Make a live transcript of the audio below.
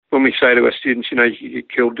when we say to our students, you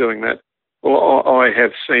get killed doing that, well, I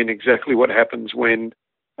have seen exactly what happens when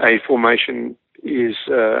a formation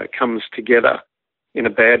comes together in a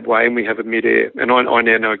bad way and we have a mid-air. And I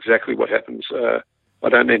now know exactly what happens. I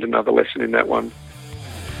don't need another lesson in that one.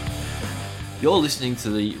 You're listening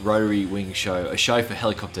to the Rotary Wing Show, a show for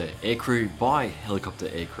helicopter aircrew by helicopter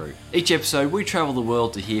aircrew. Each episode, we travel the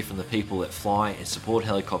world to hear from the people that fly and support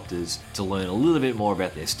helicopters to learn a little bit more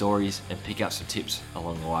about their stories and pick up some tips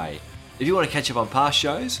along the way. If you want to catch up on past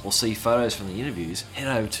shows or see photos from the interviews,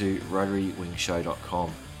 head over to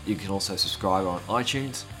rotarywingshow.com. You can also subscribe on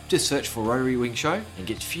iTunes. Just search for Rotary Wing Show and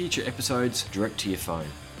get future episodes direct to your phone.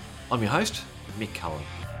 I'm your host, Mick Cullen.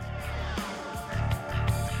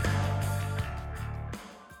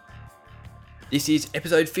 This is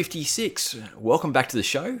episode 56. Welcome back to the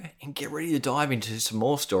show and get ready to dive into some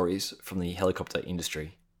more stories from the helicopter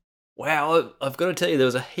industry. Wow, I've got to tell you, there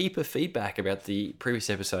was a heap of feedback about the previous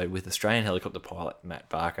episode with Australian helicopter pilot Matt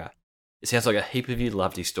Barker. It sounds like a heap of you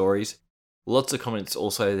loved his stories. Lots of comments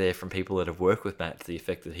also there from people that have worked with Matt to the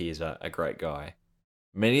effect that he is a great guy.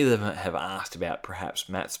 Many of them have asked about perhaps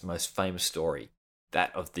Matt's most famous story,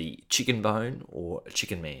 that of the chicken bone or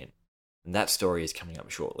chicken man. And that story is coming up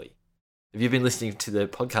shortly. If you've been listening to the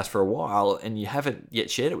podcast for a while and you haven't yet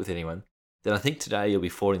shared it with anyone, then I think today you'll be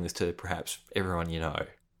forwarding this to perhaps everyone you know.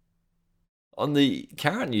 On the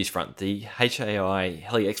current news front, the HAI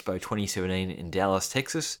Heli Expo 2017 in Dallas,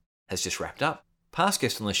 Texas has just wrapped up. Past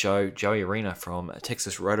guest on the show, Joey Arena from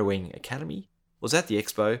Texas Rotowing Academy, was at the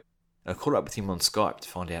expo, and I caught up with him on Skype to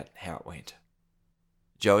find out how it went.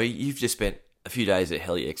 Joey, you've just spent a few days at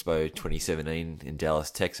Heli Expo 2017 in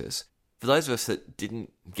Dallas, Texas. For those of us that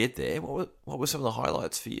didn't get there, what were some of the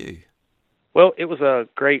highlights for you? Well, it was a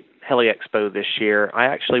great Heli Expo this year. I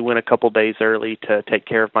actually went a couple days early to take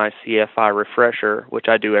care of my CFI refresher, which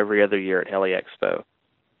I do every other year at Heli Expo.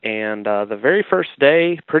 And the very first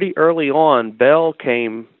day, pretty early on, Bell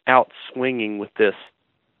came out swinging with this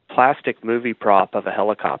plastic movie prop of a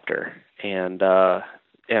helicopter. And,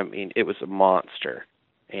 it was a monster.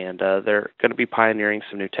 And they're going to be pioneering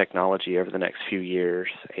some new technology over the next few years.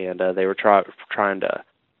 And they were trying to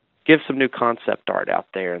give some new concept art out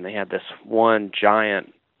there. And they had this one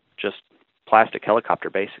giant, just plastic helicopter,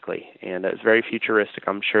 basically. And it was very futuristic.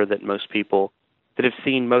 I'm sure that most people that have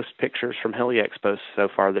seen most pictures from Heli Expo so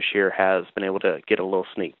far this year has been able to get a little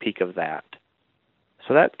sneak peek of that.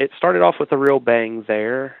 So that it started off with a real bang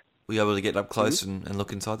there. Were you able to get up close and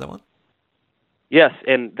look inside that one? Yes,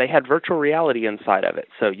 and they had virtual reality inside of it.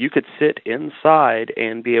 So you could sit inside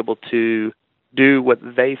and be able to do what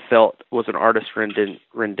they felt was an artist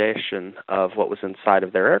rendition of what was inside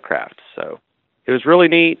of their aircraft. So it was really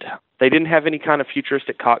neat. They didn't have any kind of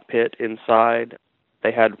futuristic cockpit inside.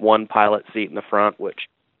 They had one pilot seat in the front, which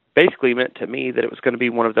basically meant to me that it was going to be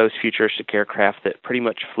one of those futuristic aircraft that pretty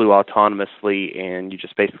much flew autonomously, and you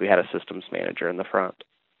just basically had a systems manager in the front.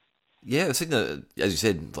 Yeah, I think that, as you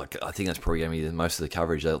said, I think that's probably going to be most of the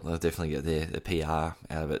coverage. They'll definitely get their PR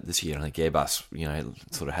out of it this year. I think Airbus,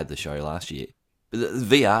 sort of had the show last year. But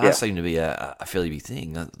the VR seemed to be a fairly big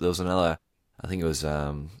thing. There was another, I think it was,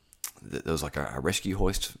 there was like a rescue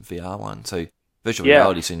hoist VR one. So virtual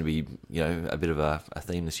reality seemed to be, a bit of a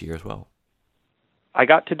theme this year as well. I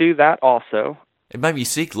got to do that also. It made me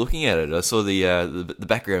sick looking at it. I saw the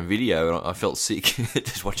background video and I felt sick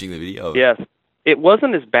just watching the video. Yes. It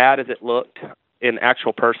wasn't as bad as it looked in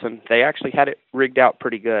actual person. They actually had it rigged out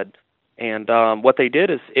pretty good. And what they did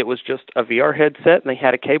is it was just a VR headset, and they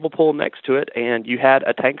had a cable pull next to it, and you had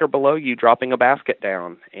a tanker below you dropping a basket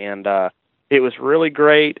down. And it was really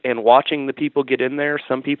great. And watching the people get in there,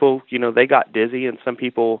 some people, they got dizzy, and some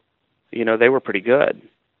people, they were pretty good.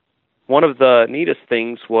 One of the neatest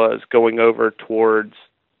things was going over towards,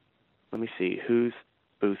 let me see, whose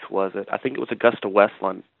booth was it? I think it was Augusta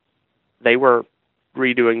Westland. They were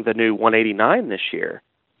redoing the new 189 this year,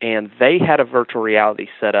 and they had a virtual reality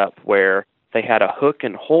setup where they had a hook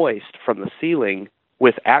and hoist from the ceiling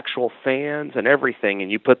with actual fans and everything,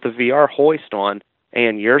 and you put the VR hoist on,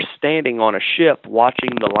 and you're standing on a ship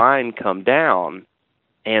watching the line come down,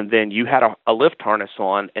 and then you had a lift harness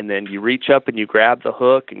on, and then you reach up and you grab the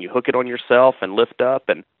hook, and you hook it on yourself and lift up,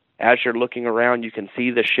 and as you're looking around, you can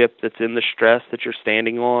see the ship that's in the stress that you're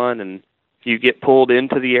standing on, and you get pulled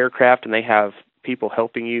into the aircraft, and they have people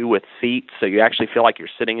helping you with seats, so you actually feel like you're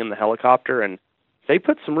sitting in the helicopter, and they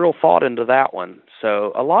put some real thought into that one.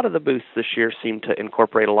 So a lot of the booths this year seem to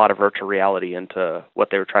incorporate a lot of virtual reality into what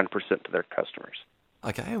they were trying to present to their customers.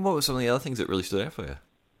 Okay, and what were some of the other things that really stood out for you?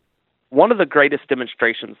 One of the greatest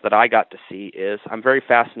demonstrations that I got to see is I'm very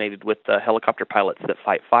fascinated with the helicopter pilots that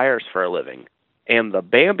fight fires for a living. And the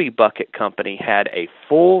Bambi Bucket Company had a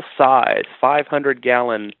full-size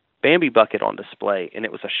 500-gallon Bambi bucket on display, and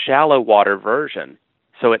it was a shallow water version.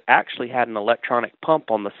 So it actually had an electronic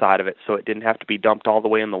pump on the side of it, so it didn't have to be dumped all the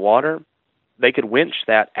way in the water. They could winch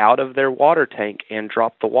that out of their water tank and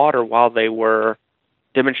drop the water while they were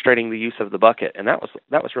demonstrating the use of the bucket, and that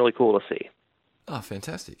was really cool to see. Oh,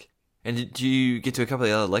 fantastic. And did you get to a couple of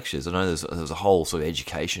the other lectures? I know there was a whole sort of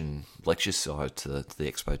education lecture side to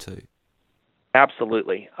the expo too.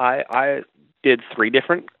 Absolutely. I did 3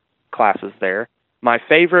 different classes there. My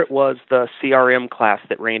favorite was the CRM class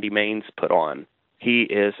that Randy Maines put on. He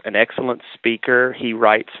is an excellent speaker. He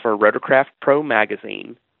writes for Rotorcraft Pro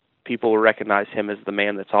magazine. People will recognize him as the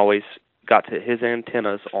man that's always got to his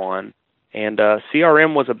antennas on. And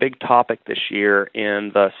CRM was a big topic this year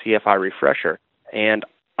in the CFI Refresher. And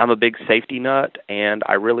I'm a big safety nut, and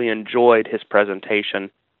I really enjoyed his presentation.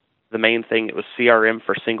 The main thing, it was CRM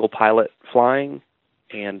for single pilot flying,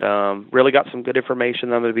 and really got some good information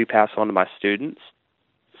that I'm going to be passed on to my students.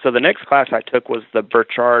 So the next class I took was the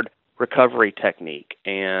Burchard recovery technique,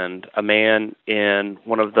 and a man in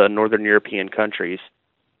one of the Northern European countries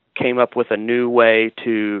came up with a new way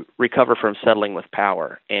to recover from settling with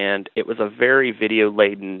power, and it was a very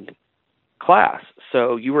video-laden class.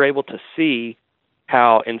 So you were able to see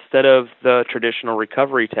how instead of the traditional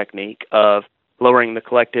recovery technique of lowering the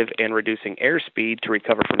collective and reducing airspeed to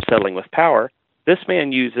recover from settling with power, this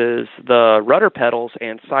man uses the rudder pedals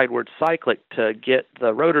and sideward cyclic to get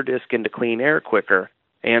the rotor disc into clean air quicker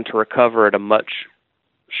and to recover at a much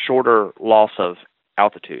shorter loss of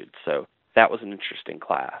altitude. So that was an interesting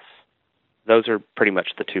class. Those are pretty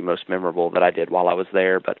much the 2 most memorable that I did while I was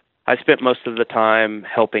there, but I spent most of the time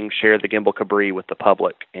helping share the Gimbal Cabri with the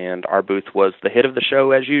public, and our booth was the hit of the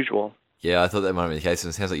show as usual. Yeah, I thought that might be the case,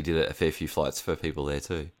 and it sounds like you did a fair few flights for people there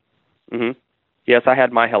too. Mm-hmm. Yes, I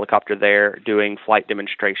had my helicopter there doing flight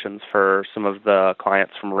demonstrations for some of the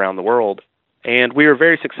clients from around the world. And we were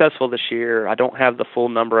very successful this year. I don't have the full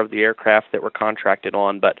number of the aircraft that were contracted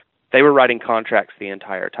on, but they were writing contracts the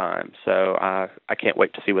entire time. So I can't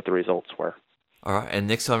wait to see what the results were. All right, and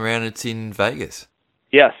next time around it's in Vegas.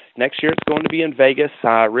 Yes, next year it's going to be in Vegas.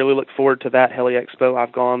 I really look forward to that Heli Expo.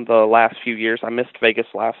 I've gone the last few years. I missed Vegas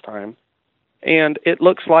last time. And it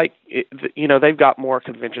looks like, they've got more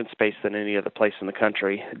convention space than any other place in the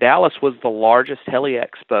country. Dallas was the largest Heli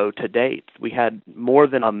Expo to date. We had more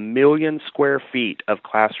than 1 million square feet of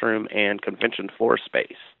classroom and convention floor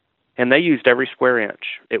space. And they used every square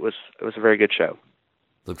inch. It was a very good show.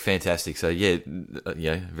 Look, fantastic. So,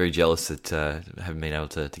 very jealous that I haven't been able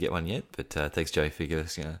to get one yet. But thanks, Joey, for giving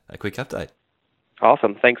us a quick update.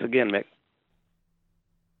 Awesome. Thanks again, Mick.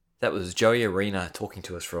 That was Joey Arena talking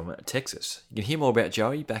to us from Texas. You can hear more about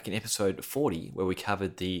Joey back in episode 40, where we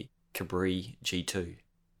covered the Cabri G2.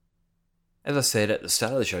 As I said at the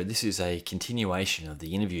start of the show, this is a continuation of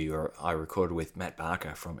the interview I recorded with Matt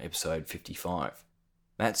Barker from episode 55.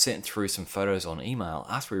 Matt sent through some photos on email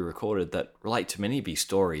after we recorded that relate to many of his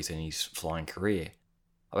stories in his flying career.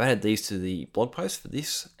 I've added these to the blog post for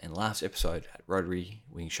this and last episode at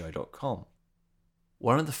rotarywingshow.com.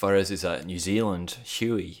 One of the photos is a New Zealand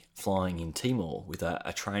Huey flying in Timor with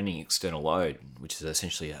a training external load, which is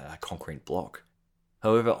essentially a concrete block.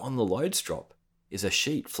 However, on the load strop is a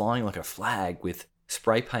sheet flying like a flag with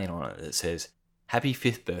spray paint on it that says, "Happy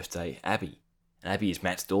 5th birthday, Abby." And Abby is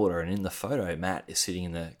Matt's daughter, and in the photo, Matt is sitting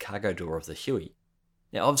in the cargo door of the Huey.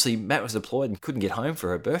 Now, obviously, Matt was deployed and couldn't get home for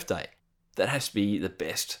her birthday. That has to be the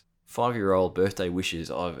best 5-year-old birthday wishes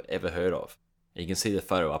I've ever heard of. And you can see the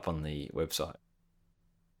photo up on the website.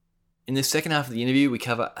 In this second half of the interview, we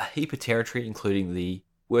cover a heap of territory, including the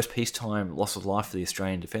worst peacetime loss of life for the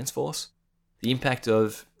Australian Defence Force, the impact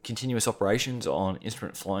of continuous operations on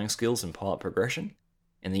instrument flying skills and pilot progression,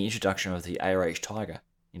 and the introduction of the ARH Tiger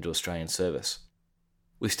into Australian service.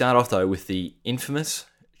 We start off, though, with the infamous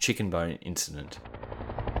chicken bone incident.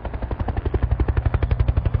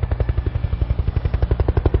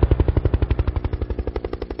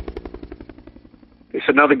 It's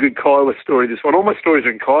another good Kiowa story, this one. All my stories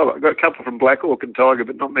are in Kiowa. I've got a couple from Black Hawk and Tiger,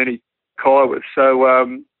 but not many Kiowas.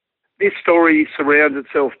 So this story surrounds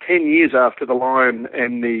itself 10 years after the Lion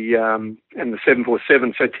and the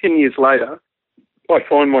 747. So 10 years later, I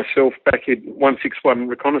find myself back in 161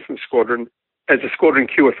 Reconnaissance Squadron as a squadron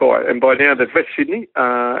QFI. And by now they've left Sydney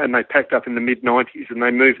and they packed up in the mid-90s and they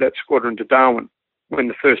moved that squadron to Darwin when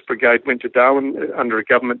the 1st Brigade went to Darwin under a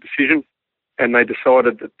government decision. And they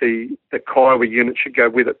decided that the Kiowa unit should go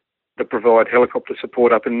with it to provide helicopter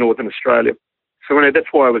support up in Northern Australia. So that's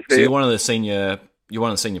why I was there. So you're one of the senior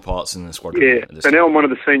pilots in the squadron. Yeah, so now I'm one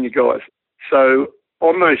of the senior guys. So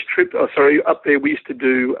on those trips, up there we used to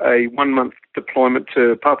do a 1-month deployment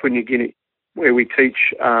to Papua New Guinea, where we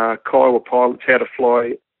teach Kiowa pilots how to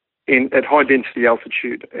fly at high density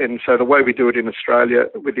altitude. And so the way we do it in Australia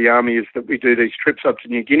with the Army is that we do these trips up to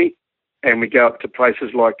New Guinea, and we go up to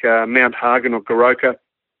places like Mount Hagen or Goroka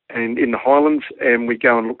and in the Highlands, and we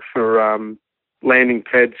go and look for landing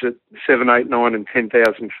pads at 7, 8, 9 and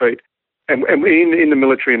 10,000 feet. And we, in the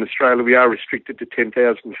military in Australia, we are restricted to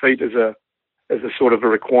 10,000 feet as a sort of a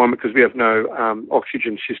requirement because we have no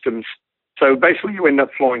oxygen systems. So basically you end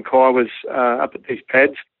up flying Kiowas up at these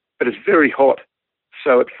pads, but it's very hot.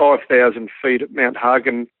 So at 5,000 feet at Mount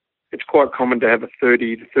Hagen, it's quite common to have a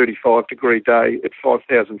 30 to 35 degree day at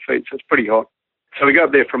 5,000 feet, so it's pretty hot. So we go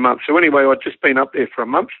up there for a month. So anyway, I'd just been up there for a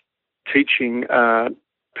month teaching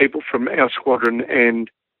people from our squadron and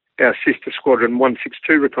our sister squadron,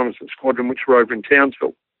 162 Reconnaissance Squadron, which were over in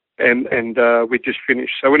Townsville, and we just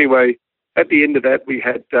finished. So anyway, at the end of that, we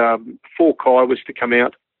had 4 Kiowas to come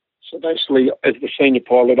out. So basically, as the senior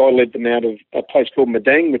pilot, I led them out of a place called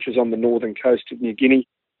Madang, which is on the northern coast of New Guinea,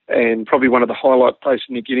 and probably one of the highlight places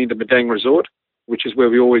in New Guinea, the Madang Resort, which is where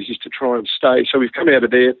we always used to try and stay. So we've come out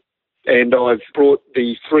of there, and I've brought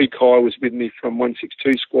the 3 Kiowas with me from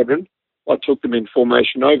 162 Squadron. I took them in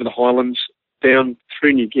formation over the highlands, down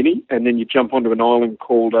through New Guinea, and then you jump onto an island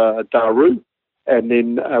called Daru, and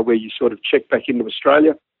then where you sort of check back into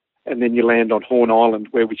Australia, and then you land on Horn Island,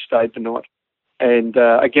 where we stayed the night. And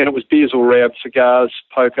again, it was beers all round, cigars,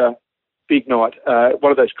 poker, big night.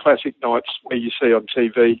 One of those classic nights where you see on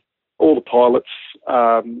TV all the pilots.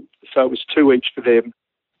 So it was 2 each for them.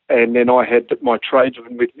 And then I had my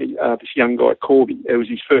tradesman with me, this young guy, Corby. It was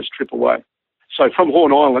his first trip away. So from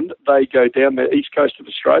Horn Island, they go down the east coast of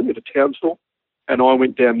Australia to Townsville, and I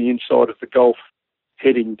went down the inside of the Gulf,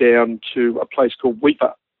 heading down to a place called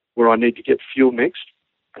Weipa, where I need to get fuel next.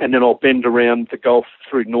 And then I'll bend around the Gulf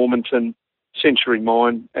through Normanton, Century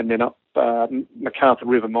Mine, and then up MacArthur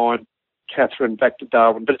River Mine, Catherine, back to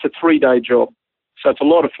Darwin. But it's a 3-day job. So it's a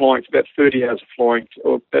lot of flying. It's about 30 hours of flying,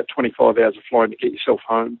 or about 25 hours of flying to get yourself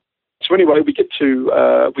home. So anyway, we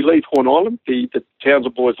leave Horn Island, the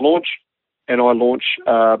Townsville boys launch, and I launch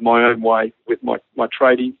my own way with my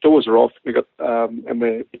tradie. Doors are off. We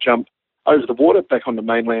jump over the water back onto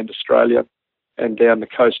mainland Australia, and down the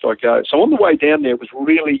coast I go. So on the way down there, it was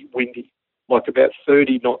really windy, like about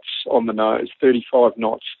 30 knots on the nose, 35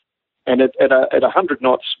 knots. And at 100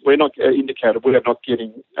 knots, we're not indicated, we're not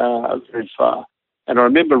getting very far. And I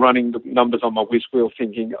remember running the numbers on my whiz wheel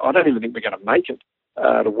thinking, I don't even think we're going to make it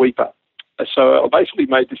to Weipa. So I basically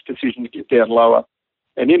made this decision to get down lower.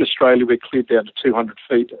 And in Australia, we're cleared down to 200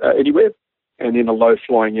 feet anywhere. And in a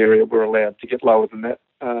low-flying area, we're allowed to get lower than that.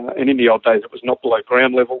 And in the old days, it was not below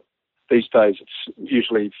ground level. These days, it's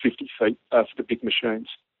usually 50 feet for the big machines.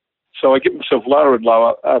 So I get myself lower and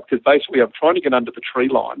lower because basically I'm trying to get under the tree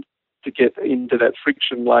line to get into that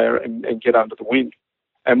friction layer and get under the wind.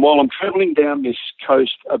 And while I'm travelling down this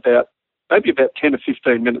coast, maybe about 10 or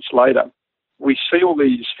 15 minutes later, we see all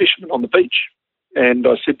these fishermen on the beach. And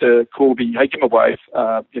I said to Corby, hey, give them a wave,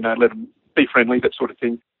 let them be friendly, that sort of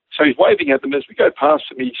thing. So he's waving at them. As we go past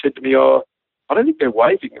them, he said to me, I don't think they're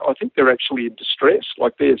waving. I think they're actually in distress,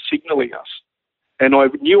 like they're signalling us. And I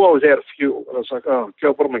knew I was out of fuel. And I was like, oh,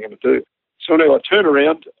 God, what am I going to do? So anyway, I turned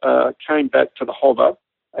around, came back to the hover,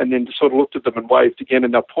 and then sort of looked at them and waved again.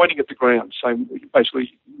 And they're pointing at the ground, saying,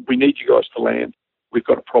 basically, we need you guys to land. We've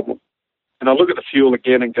got a problem. And I look at the fuel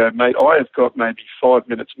again and go, mate, I have got maybe 5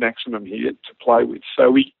 minutes maximum here to play with.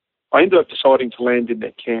 So I ended up deciding to land in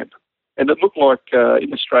their camp. And it looked like,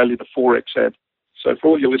 in Australia, the 4X ad. So for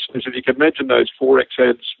all your listeners, if you can imagine those 4X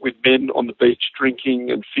ads with men on the beach drinking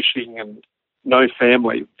and fishing and no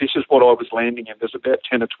family, this is what I was landing in. There's about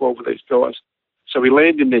 10 or 12 of these guys. So we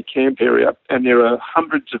land in their camp area, and there are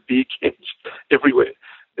hundreds of beer cans everywhere.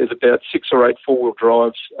 There's about 6 or 8 four-wheel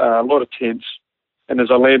drives, a lot of tents. And as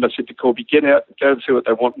I land, I said to Corby, get out, go and see what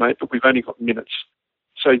they want, mate, but we've only got minutes.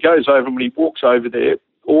 So he goes over, and when he walks over there,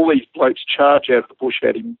 all these blokes charge out of the bush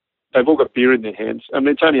at him. They've all got beer in their hands. I mean,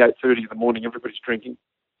 it's only 8:30 in the morning, everybody's drinking.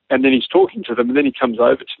 And then he's talking to them, and then he comes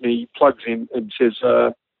over to me, plugs in, and says,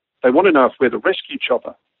 they want to know if we're the rescue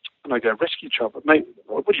chopper. And I go, rescue chopper? Mate,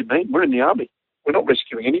 what do you mean? We're in the army. We're not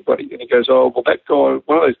rescuing anybody. And he goes, oh, well, that guy,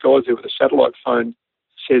 one of those guys there with a satellite phone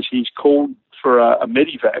says he's called for a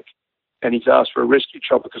medivac, and he's asked for a rescue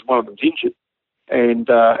chopper because one of them's injured. And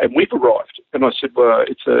we've arrived. And I said, well,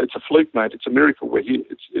 it's a fluke, mate. It's a miracle. We're here.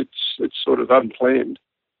 It's sort of unplanned.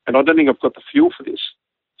 And I don't think I've got the fuel for this.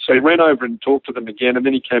 So he ran over and talked to them again, and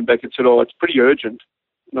then he came back and said, oh, it's pretty urgent.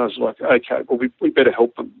 And I was like, okay, well, we better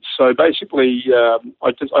help them. So basically,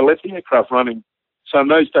 I left the aircraft running So in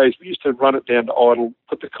those days, we used to run it down to idle,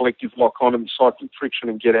 put the collective lock on and cyclic friction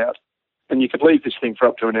and get out. And you could leave this thing for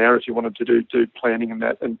up to an hour if you wanted to do planning and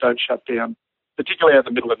that, and don't shut down, particularly out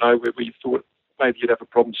in the middle of nowhere where you thought maybe you'd have a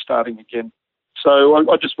problem starting again. So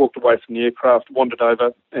I just walked away from the aircraft, wandered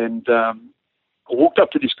over, and I walked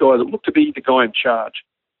up to this guy that looked to be the guy in charge.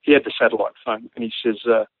 He had the satellite phone, and he said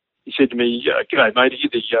to me, "G'day, mate, are you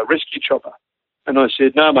the rescue chopper?" And I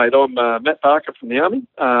said, "No, mate, I'm Matt Barker from the Army.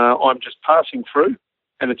 I'm just passing through,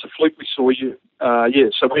 and it's a fluke we saw you. Yeah,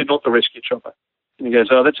 so we're not the rescue chopper." And he goes,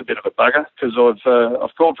 "Oh, that's a bit of a bugger, because I've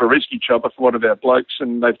called for a rescue chopper for one of our blokes,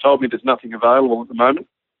 and they've told me there's nothing available at the moment.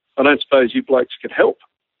 I don't suppose you blokes could help."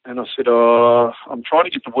 And I said, "Oh, I'm trying to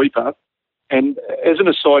get the Weipa." And as an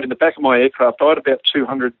aside, in the back of my aircraft, I had about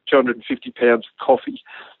 250 pounds of coffee.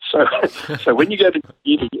 So when you go to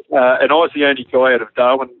Guinea, and I was the only guy out of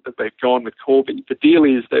Darwin that they've gone with Corby, the deal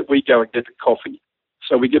is that we go and get the coffee.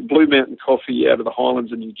 So we get Blue Mountain coffee out of the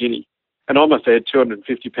highlands in New Guinea. And I must have had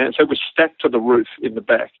 250 pounds. So it was stacked to the roof in the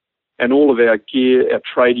back. And all of our gear, our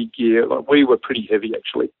tradie gear, like we were pretty heavy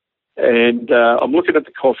actually. And I'm looking at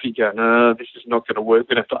the coffee going, "No, this is not going to work.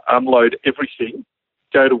 We're going to have to unload everything,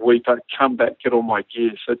 go to Weipa, come back, get all my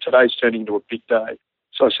gear." So today's turning into a big day.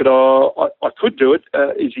 So I said, "Oh, I could do it.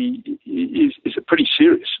 Is it pretty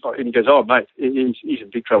serious?" And he goes, "Oh, mate, he's in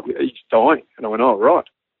big trouble. He's dying." And I went, "Oh, right.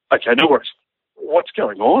 Okay, no worries. What's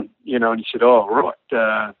going on?" And he said, "Oh,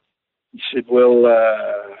 right." He said, "Well,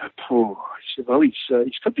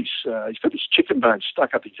 he's got this chicken bone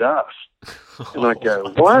stuck up his ass." And I go,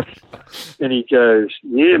 "What?" And he goes,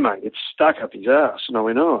 "Yeah, mate, it's stuck up his ass." And I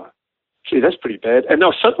went, "Oh, gee, that's pretty bad." And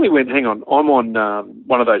I suddenly went, "Hang on, I'm on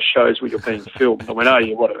one of those shows where you're being filmed." I went, "Oh,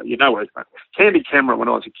 yeah, whatever, no worries, mate. Candid camera when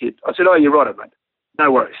I was a kid." I said, "Oh, you're right, mate.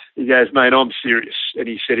 No worries." He goes, "Mate, I'm serious." And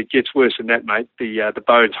he said, "It gets worse than that, mate. The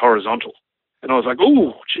bone's horizontal." And I was like,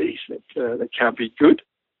 "Oh, geez, that can't be good."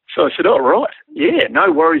 So I said, "Oh, right. Yeah,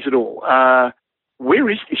 no worries at all. Where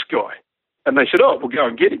is this guy?" And they said, "Oh, we'll go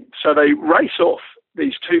and get him." So they race off.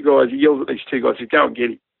 These two guys, he yells at these two guys, he says, "Go and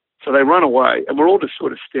get him." So they run away, and we're all just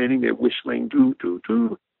sort of standing there whistling, doo, doo,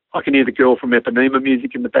 doo. I can hear the girl from Eponema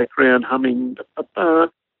music in the background humming.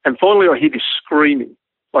 And finally I hear this screaming,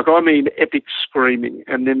 like I mean epic screaming.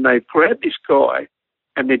 And then they grab this guy,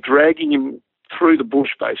 and they're dragging him through the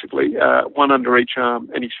bush, basically, one under each arm,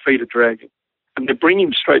 and his feet are dragging. And they bring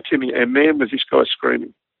him straight to me, and man, was this guy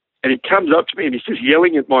screaming. And he comes up to me, and he's just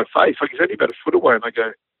yelling at my face, like he's only about a foot away. And I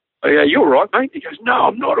go, "Oh, yeah, you all right, mate?" He goes, "No,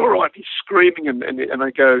 I'm not all right." He's screaming, and I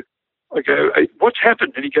go, "Hey, what's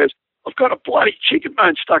happened?" And he goes, "I've got a bloody chicken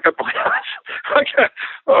bone stuck up my ass." I go,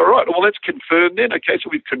 "All right, well, that's confirmed then." Okay, so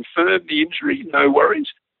we've confirmed the injury, no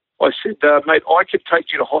worries. I said, "Mate, I could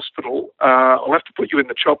take you to hospital. I'll have to put you in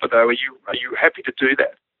the chopper, though. Are you happy to do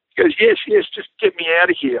that?" He goes, yes, just get me out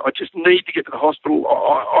of here. I just need to get to the hospital.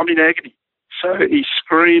 I'm in agony." So he's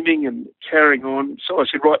screaming and carrying on. So I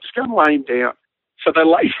said, "Right, just go and lay him down." So they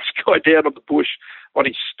lay this guy down on the bush on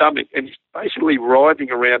his stomach, and he's basically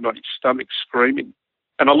writhing around on his stomach screaming.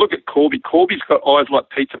 And I look at Corby. Corby's got eyes like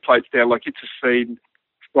pizza plates down, like it's a scene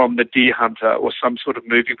from The Deer Hunter or some sort of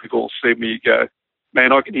movie we've all seen where you go,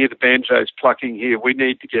 "Man, I can hear the banjos plucking here. We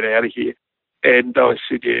need to get out of here." And I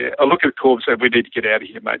said, "Yeah." I look at Corby and say, "We need to get out of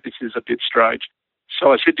here, mate. This is a bit strange."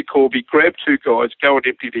 So I said to Corby, "Grab two guys, go and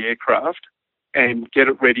empty the aircraft and get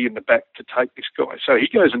it ready in the back to take this guy." So he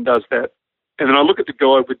goes and does that. And then I look at the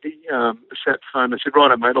guy with the sat phone. I said,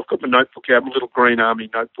 "Righto, mate, I've got my notebook out, my little green army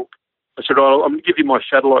notebook." I said, "Right, I'm going to give you my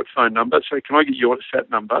satellite phone number. So can I get your sat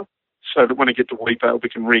number so that when I get to Weipa, we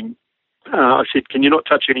can ring?" I said, "Can you not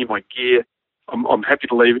touch any of my gear? I'm happy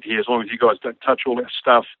to leave it here as long as you guys don't touch all our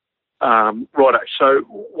stuff." Righto. So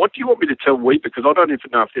what do you want me to tell Weipa? Because I don't even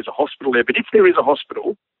know if there's a hospital there. But if there is a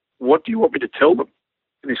hospital, what do you want me to tell them?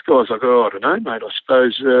 And this guy's like, "Oh, I don't know, mate. I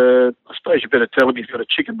suppose you better tell him he's got a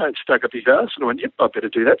chicken bone stuck up his ass." And I went, "Yep, I better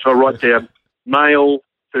do that." So I write down male,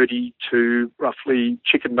 32, roughly,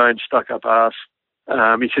 chicken bone stuck up ass.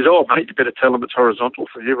 He says, "Oh, mate, you better tell him it's horizontal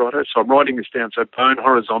for you." Righto. So I'm writing this down. So bone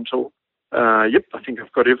horizontal. Yep, I think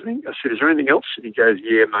I've got everything. I said, "Is there anything else?" And he goes,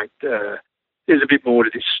 "Yeah, mate, there's a bit more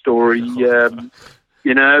to this story. He goes,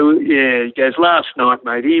 "Last night,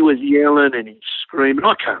 mate, he was yelling and he's screaming.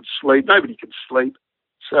 I can't sleep. Nobody can sleep.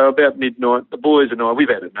 So about midnight, the boys and I, we've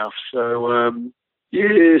had enough. So,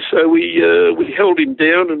 so we held him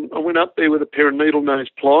down, and I went up there with a pair of needle-nose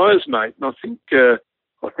pliers, mate, and I think I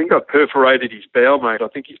perforated his bowel, mate. I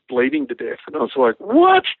think he's bleeding to death." And I was like,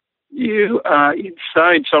 "What? You are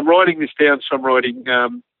insane." So I'm writing this down. So I'm writing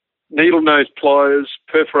needle-nose pliers,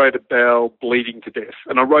 perforated bowel, bleeding to death.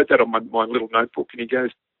 And I wrote that on my little notebook, and he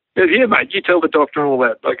goes, "Yeah, mate, you tell the doctor all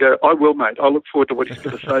that." I go, "I will, mate. I look forward to what he's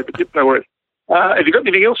going to say, but yep, no worries." have you got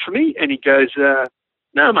anything else for me? And he goes,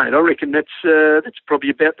 no, mate, I reckon that's probably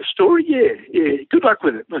about the story. Yeah, good luck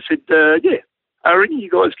with it. And I said, yeah. Are any of you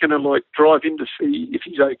guys going to, like, drive in to see if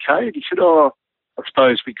he's okay? And he said, I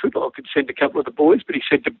suppose we could. I could send a couple of the boys. But he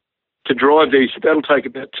said to drive there, he said, that'll take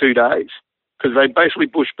about 2 days because they basically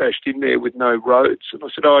bush-bashed in there with no roads. And I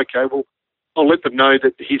said, okay, well, I'll let them know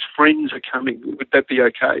that his friends are coming. Would that be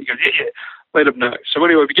okay? He goes, yeah, let them know. So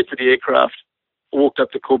anyway, we get to the aircraft. I walked up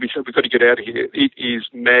to Corby and said, we've got to get out of here. It is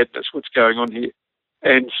madness what's going on here.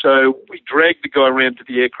 And so we dragged the guy around to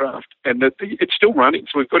the aircraft, and it's still running.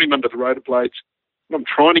 So we've got him under the rotor blades. And I'm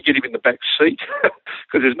trying to get him in the back seat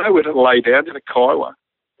because there's nowhere to lay down in a Kiowa.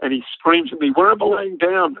 And he screams at me, where am I laying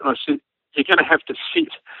down? And I said, you're going to have to sit.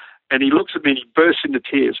 And he looks at me and he bursts into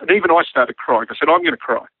tears. And even I started crying. I said, I'm going to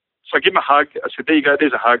cry. So I give him a hug. I said, there you go,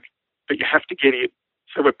 there's a hug, but you have to get in.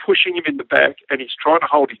 So we're pushing him in the back, and he's trying to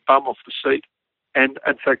hold his bum off the seat. And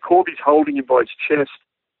so Corby's holding him by his chest.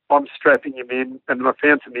 I'm strapping him in, and I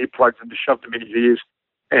found some earplugs and just shoved them in his ears.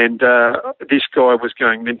 And this guy was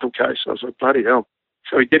going mental case. I was like, bloody hell.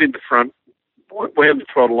 So we get in the front, wound the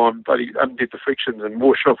throttle on, but he undid the frictions, and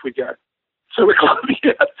whoosh, off we go. So we're climbing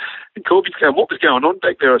out, and Corby's going, what was going on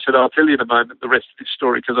back there? I said, I'll tell you in a moment the rest of this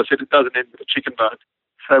story, because I said it doesn't end with a chicken bone.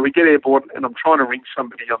 So we get airborne, and I'm trying to ring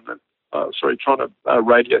somebody on the, trying to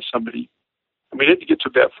radio somebody. And we had to get to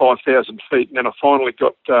about 5,000 feet, and then I finally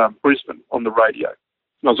got Brisbane on the radio.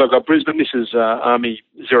 And I was like, Brisbane, this is Army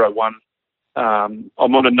 01. I'm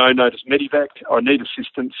on a no-notice medevac. I need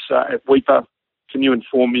assistance at Weipa. Can you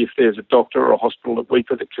inform me if there's a doctor or a hospital at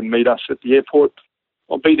Weipa that can meet us at the airport?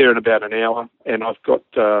 I'll be there in about an hour, and I've got,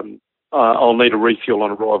 I'll need a refuel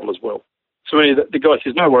on arrival as well. So anyway, the guy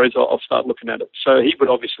says, no worries, I'll start looking at it. So he would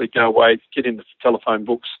obviously go away, get in the telephone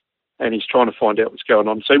books, and he's trying to find out what's going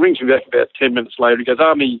on. So he rings me back about 10 minutes later. He goes,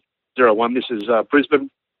 Army 01, this is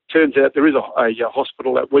Brisbane. Turns out there is a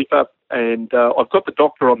hospital at Weipa, and I've got the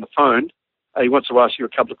doctor on the phone. He wants to ask you a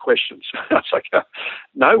couple of questions. I was like,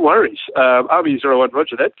 no worries. Army 01,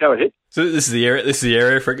 roger that. Go ahead. So this is the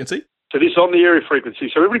area frequency? So this is on the area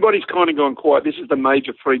frequency. So everybody's kind of gone quiet. This is the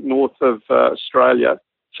major north of Australia.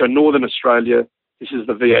 So Northern Australia, this is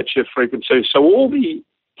the VHF frequency. So all the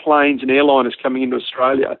planes and airliners coming into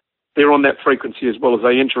Australia, they're on that frequency as well as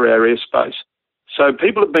they enter our airspace. So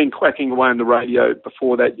people have been quacking away on the radio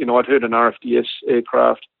before that. You know, I'd heard an RFDS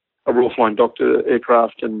aircraft, a Royal Flying Doctor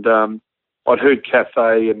aircraft, and I'd heard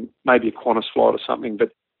Cathay and maybe a Qantas flight or something.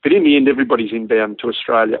 But in the end, everybody's inbound to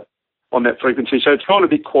Australia on that frequency. So it's kind of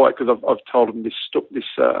a bit quiet because I've told them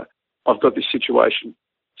I've got this situation.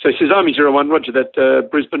 So he says, Army 01, roger that,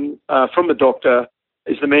 Brisbane, from the doctor,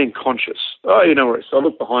 is the man conscious? Oh, you know where it is. So I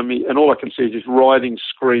look behind me, and all I can see is this writhing,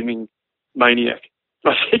 screaming maniac.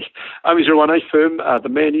 I said, Army 01, firm, the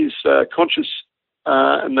man is conscious,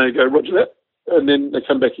 and they go, roger that. And then they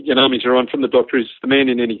come back again, Army 01, from the doctor, is the man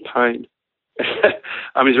in any pain?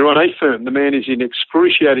 Army 01, firm, the man is in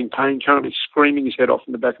excruciating pain, currently screaming his head off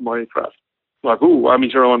in the back of my aircraft. I'm like, ooh,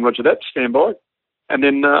 Army 01, roger that, stand by. And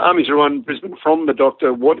then Army 01, Brisbane, from the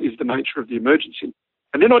doctor, what is the nature of the emergency?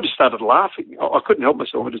 And then I just started laughing. I couldn't help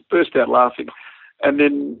myself. I just burst out laughing. And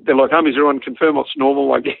then they're like, Army 01, confirm what's normal.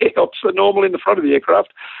 Like, yeah, what's the normal in the front of the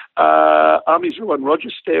aircraft? Army 01, roger,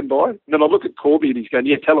 stand by. And then I look at Corby and he's going,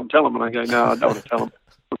 yeah, tell him. And I go, no, I don't want to tell him.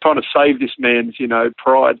 I'm trying to save this man's,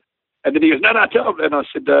 pride. And then he goes, no, tell him. And I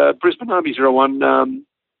said, Brisbane, Army 01,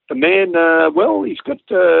 the man, he's got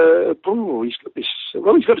a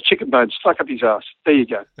chicken bone stuck up his ass. There you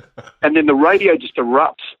go. And then the radio just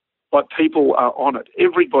erupts, like people are on it.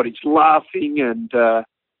 Everybody's laughing, and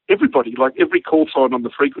everybody, like every call sign on the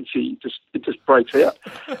frequency, it just breaks out.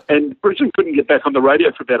 And Brisbane couldn't get back on the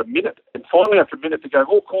radio for about a minute. And finally, after a minute, they go,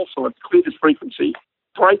 all call signs, clear this frequency,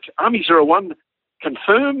 break, Army 01,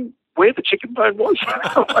 confirm where the chicken bone was.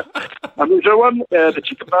 Army 01, the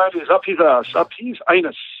chicken bone is up his ass, up his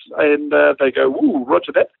anus. And they go, ooh,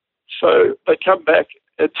 roger that. So they come back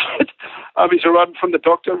and said, Army 01, from the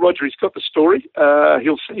doctor, roger, he's got the story.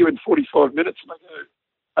 He'll see you in 45 minutes. And I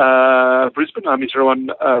go, Brisbane, Army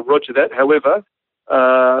 01, roger that. However,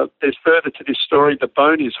 there's further to this story. The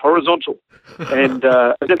bone is horizontal. And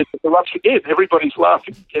then it erupts again. Everybody's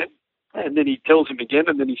laughing again. And then he tells him again,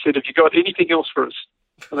 and then he said, have you got anything else for us?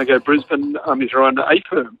 And they go, Brisbane, Army 01,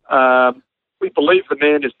 firm. We believe the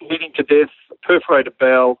man is bleeding to death, perforated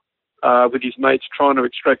bowel, with his mates trying to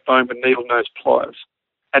extract bone with needle-nose pliers.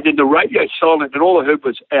 And then the radio's silent, and all I heard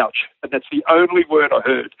was, ouch. And that's the only word I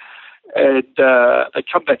heard. And they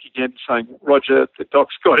come back again saying, roger, the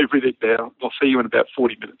doc's got everything now. I'll see you in about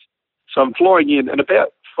 40 minutes. So I'm flying in, and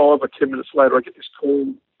about 5 or 10 minutes later, I get this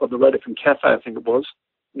call on the radio from Cathay, I think it was.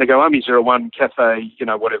 And they go, Army 01, Cathay,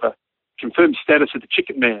 whatever. confirmed status of the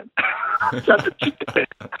Chicken Man. The Chicken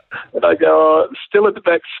Man. And I go, still at the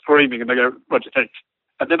back screaming, and they go, Roger, thanks.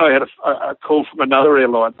 And then I had a call from another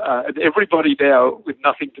airline, and everybody now with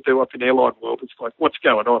nothing to do up in airline world is like, what's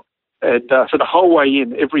going on? And so the whole way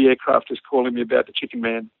in, every aircraft is calling me about the Chicken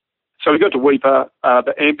Man. So we got to Weipa,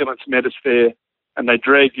 the ambulance met us there, and they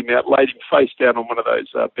dragged him out, laid him face down on one of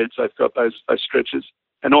those beds they've got, those stretchers,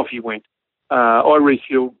 and off he went. I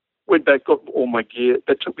refueled, went back, got all my gear.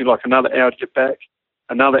 That took me like another hour to get back,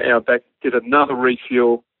 another hour back, did another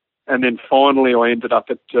refuel, and then finally I ended up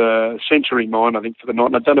at Century Mine, I think, for the night.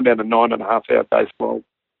 And I'd done about a 9.5-hour day as well.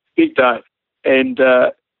 Big day. And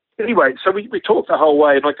anyway, so we talked the whole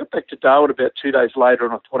way, and I got back to Darwin about 2 days later,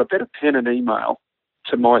 and I thought I'd better pen an email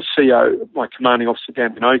to my CO, my commanding officer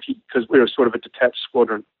down in Oakey, because we were sort of a detached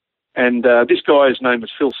squadron. And this guy's name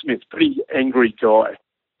was Phil Smith, pretty angry guy.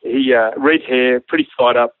 He red hair, pretty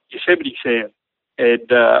fired up, Yosemite Sam. And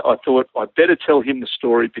I thought I'd better tell him the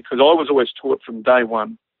story, because I was always taught from day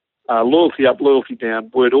one, loyalty up, loyalty down,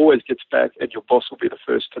 word always gets back, and your boss will be the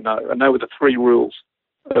first to know. And they were the 3 rules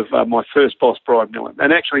of my first boss, Brian Millen.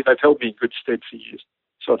 And actually, they've held me in good stead for years.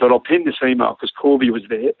 So I thought I'll pen this email, because Corby was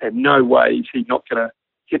there, and no way is he not going to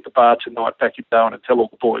hit the bar tonight back in Darwin and tell all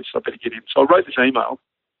the boys, so I better get him. So I wrote this email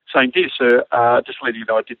saying, Dear Sir, just letting you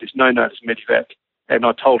know I did this no notice medevac, and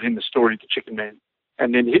I told him the story of the Chicken Man.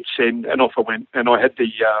 And then hit send, and off I went. And I had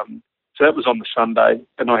so that was on the Sunday,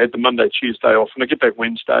 and I had the Monday, Tuesday off, and I get back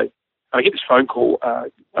Wednesday, and I get this phone call. I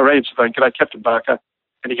answer the phone, G'day, Captain Barker.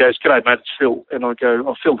 And he goes, G'day, mate, it's Phil. And I go,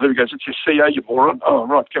 oh, Phil, who? He goes, it's your CO, you moron. Oh,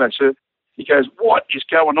 right, g'day, sir. He goes, what is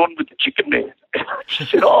going on with the Chicken Man? I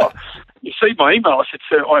said, oh, you see my email? I said,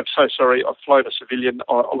 sir, I'm so sorry. I've flown a civilian.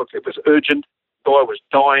 Look, it was urgent. The guy was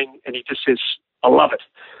dying, and he just says, I love it.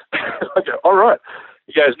 I go, all right.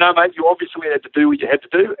 He goes, no, mate, you obviously had to do what you had to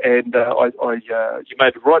do, and you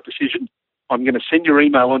made the right decision. I'm going to send your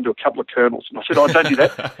email on to a couple of colonels. And I said, oh, don't do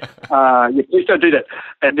that. Please don't do that.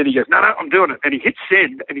 And then he goes, no, I'm doing it. And he hits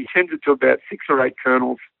send, and he sends it to about 6 or 8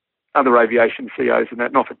 colonels, other aviation COs and that,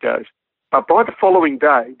 and off it goes. But by the following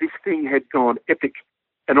day, this thing had gone epic.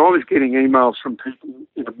 And I was getting emails from people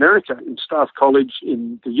in America, in Staff College,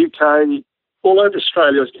 in the UK, all over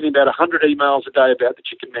Australia. I was getting about 100 emails a day about the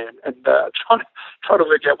Chicken Man, and trying to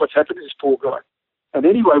work out what's happened to this poor guy. And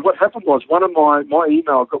anyway, what happened was one of my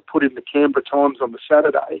email got put in the Canberra Times on the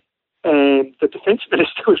Saturday, and the Defence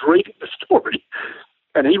Minister was reading the story,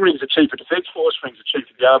 and he rings the Chief of Defence Force, rings the Chief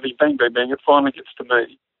of the Army, bang, bang, bang, it finally gets to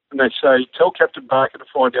me. And they say, tell Captain Barker to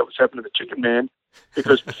find out what's happened to the Chicken Man,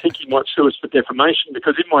 because we think he might sue us for defamation,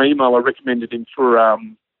 because in my email I recommended him for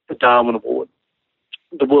the Darwin Award,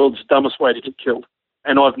 the world's dumbest way to get killed.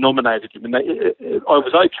 And I've nominated him. And I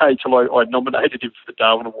was okay till I nominated him for the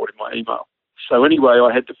Darwin Award in my email. So anyway,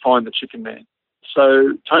 I had to find the Chicken Man.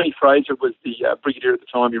 So Tony Fraser was the brigadier at the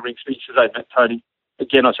time. He rings me. He says, hey, Matt, Tony.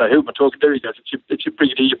 Again, I say, who am I talking to? He goes, it's your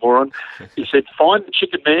brigadier, you moron. He said, find the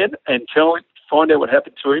Chicken Man and find out what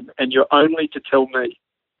happened to him, and you're only to tell me.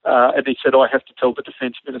 And he said, I have to tell the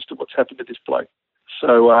Defence Minister what's happened to this bloke.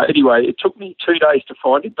 So anyway, it took me 2 days to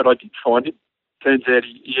find him, but I did find him. Turns out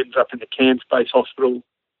he ends up in the Cairns Base Hospital.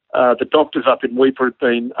 The doctors up in Weipa had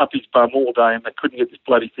been up his bum all day, and they couldn't get this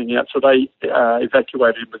bloody thing out, so they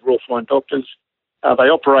evacuated him with Royal Flying Doctors. They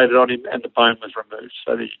operated on him, and the bone was removed.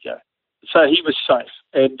 So there you go. So he was safe.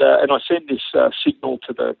 And I sent this signal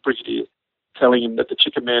to the brigadier telling him that the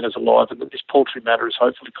Chicken Man is alive and that this paltry matter is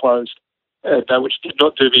hopefully closed, which did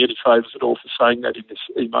not do me any favours at all for saying that in this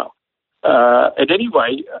email. And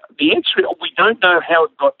anyway, the answer is we don't know how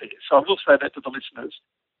it got there, so I will say that to the listeners.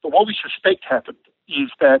 But what we suspect happened is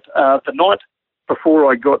that the night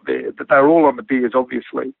before I got there, that they were all on the beers,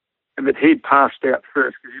 obviously, and that he'd passed out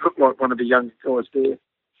first because he looked like one of the younger guys there.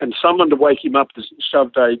 And someone to wake him up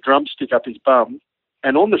shoved a drumstick up his bum,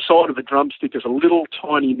 and on the side of the drumstick is a little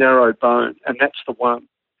tiny narrow bone, and that's the one.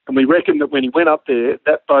 And we reckon that when he went up there,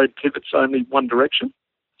 that bone pivots only one direction.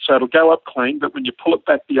 So it'll go up clean, but when you pull it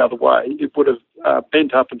back the other way, it would have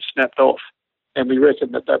bent up and snapped off. And we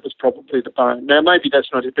reckon that was probably the bone. Now, maybe that's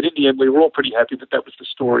not it, but in the end, we were all pretty happy that was the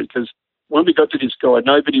story, because when we got to this guy,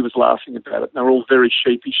 nobody was laughing about it. And they were all very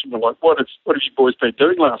sheepish, and we're like, what have you boys been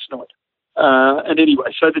doing last night? And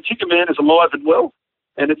anyway, so the Chicken Man is alive and well,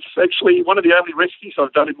 and it's actually one of the only rescues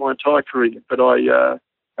I've done in my entire career. But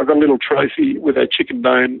I've got a little trophy with a chicken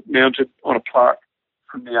bone mounted on a plaque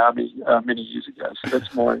from the Army many years ago. So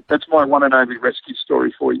that's my one and only rescue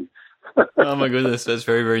story for you. Oh my goodness, that's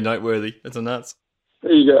very, very noteworthy. That's a nuts.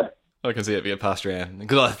 There you go. I can see it being passed around.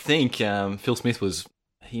 Because I think Phil Smith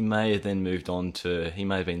he may have then moved on he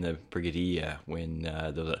may have been the brigadier when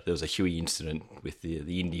there was a Huey incident with the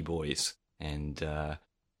Indie boys. And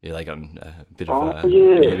Yeah, they got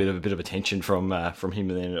a bit of attention from him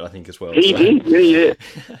then, I think, as well. He did, yeah.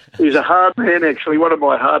 He's a hard man, actually, one of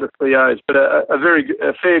my hardest POs, but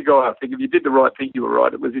a fair guy. I think if you did the right thing, you were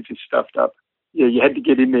right. It was if you stuffed up. Yeah, you had to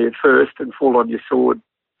get in there first and fall on your sword,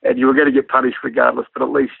 and you were going to get punished regardless. But at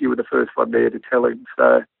least you were the first one there to tell him.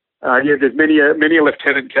 So, there's many a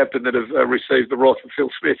lieutenant captain that have received the wrath of Phil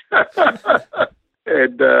Smith,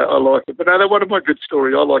 and I like it. But no, they're one of my good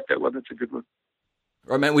stories. I like that one. That's a good one.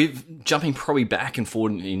 Right, man, we're jumping probably back and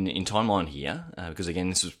forward in timeline here, because again,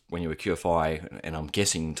 this is when you were QFI, and I'm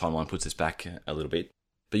guessing timeline puts us back a little bit.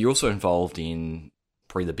 But you're also involved in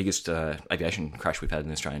probably the biggest aviation crash we've had in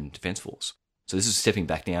the Australian Defence Force. So this is stepping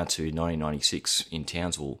back now to 1996 in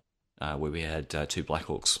Townsville, where we had two Black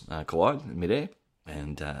Hawks collide in midair,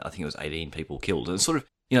 and I think it was 18 people killed. And it's sort of,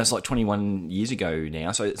 it's like 21 years ago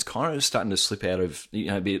now, so it's kind of starting to slip out of, be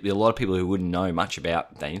a lot of people who wouldn't know much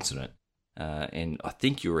about that incident. And I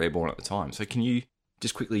think you were airborne at the time. So can you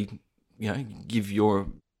just quickly, give your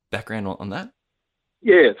background on that?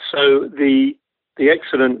 Yeah. So the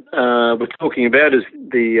accident we're talking about is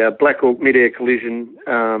the Black Hawk mid-air collision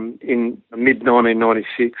in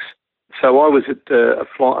mid-1996. So I was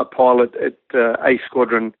a pilot at A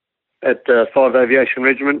Squadron at 5 Aviation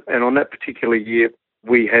Regiment, and on that particular year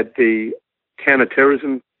we had the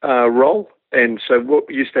counter-terrorism role. And so what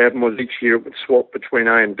used to happen was each year it would swap between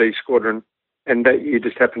A and B Squadron, and that year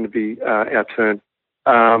just happened to be our turn.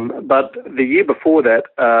 But the year before that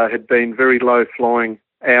had been very low flying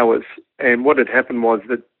hours, and what had happened was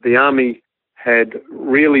that the Army had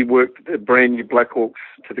really worked the brand new Black Hawks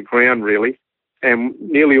to the ground, really, and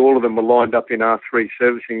nearly all of them were lined up in R3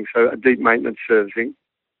 servicing, so a deep maintenance servicing,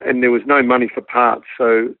 and there was no money for parts.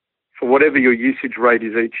 So for whatever your usage rate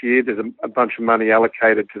is each year, there's a bunch of money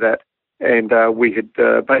allocated to that. And we had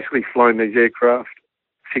basically flown these aircraft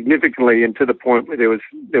significantly, and to the point where there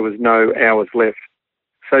was no hours left.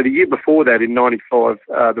 So the year before that, in '95,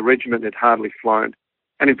 the regiment had hardly flown,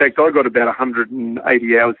 and in fact, I got about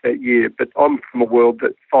 180 hours that year. But I'm from a world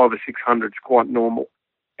that 500 or 600 is quite normal,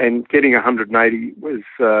 and getting 180 was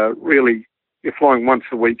really, you're flying once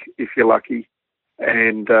a week if you're lucky.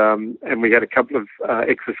 And we had a couple of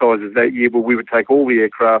exercises that year where we would take all the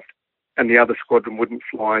aircraft, and the other squadron wouldn't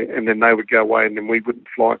fly, and then they would go away, and then we wouldn't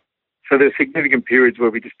fly. So there were significant periods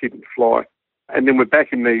where we just didn't fly. And then we're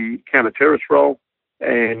back in the counter-terrorist role,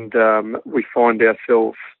 and we find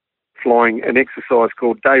ourselves flying an exercise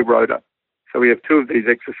called Day Rota. So we have two of these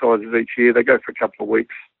exercises each year. They go for a couple of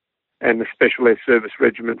weeks, and the Special Air Service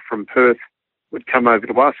Regiment from Perth would come over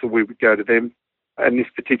to us, or we would go to them. And this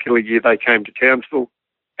particular year, they came to Townsville,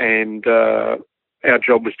 and our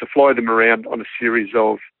job was to fly them around on a series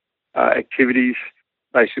of activities,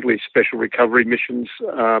 basically special recovery missions,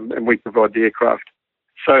 and we provide the aircraft.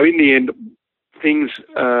 So in the end, things,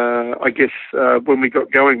 when we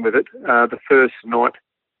got going with it, the first night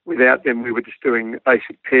without them, we were just doing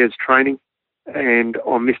basic pairs training. And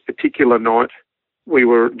on this particular night, we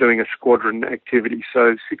were doing a squadron activity,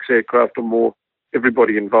 so 6 aircraft or more,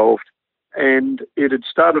 everybody involved. And it had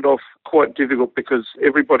started off quite difficult because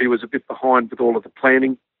everybody was a bit behind with all of the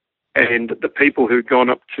planning. And the people who'd gone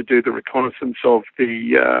up to do the reconnaissance of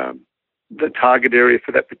the target area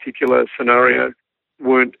for that particular scenario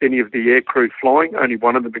weren't any of the aircrew flying. Only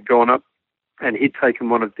one of them had gone up, and he'd taken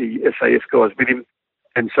one of the SAS guys with him,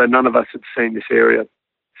 and so none of us had seen this area.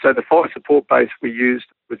 So the fire support base we used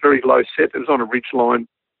was very low set. It was on a ridge line,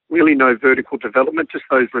 really no vertical development, just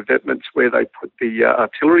those revetments where they put the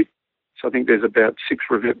artillery. So I think there's about 6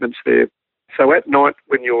 revetments there. So at night,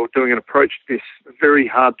 when you're doing an approach to this, very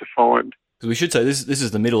hard to find. We should say this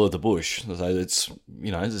is the middle of the bush. So it's,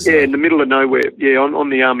 in the middle of nowhere. Yeah, on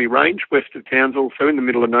the Army range, west of Townsville. So in the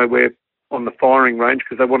middle of nowhere on the firing range,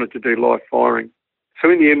 because they wanted to do live firing. So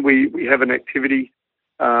in the end, we have an activity,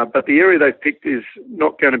 but the area they've picked is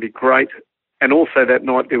not going to be great. And also that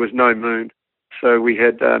night, there was no moon. So we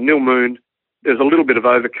had nil moon. There's a little bit of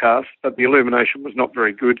overcast, but the illumination was not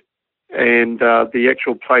very good. And the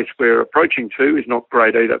actual place we're approaching to is not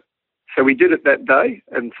great either. So we did it that day,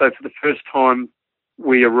 and so for the first time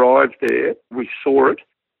we arrived there, we saw it.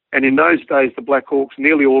 And in those days, the Black Hawks,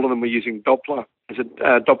 nearly all of them were using Doppler as a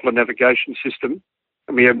Doppler navigation system.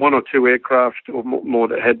 And we had 1 or 2 aircraft or more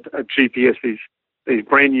that had a GPS, these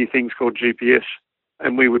brand new things called GPS.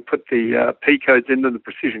 And we would put the P codes in them, the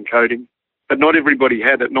precision coding. But not everybody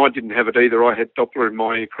had it, and I didn't have it either. I had Doppler in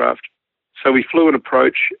my aircraft. So we flew an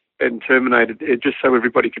approach and terminated it just so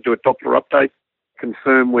everybody could do a Doppler update,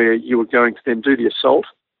 confirm where you were going to then do the assault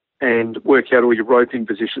and work out all your roping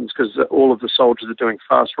positions, because all of the soldiers are doing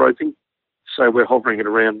fast roping. So we're hovering at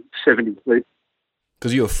around 70 feet.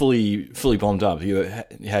 Because you were fully bombed up. You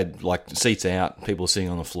had like seats out, people sitting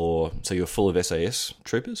on the floor. So you were full of SAS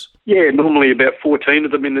troopers. Yeah, normally about 14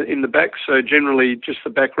 of them in the back. So generally, just the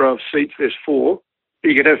back row of seats. There's 4.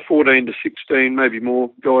 You could have 14 to 16, maybe more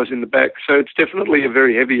guys in the back. So it's definitely a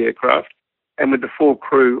very heavy aircraft. And with the 4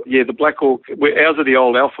 crew, yeah, the Black Hawk. Ours are the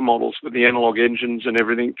old Alpha models with the analog engines and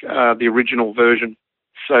everything. The original version.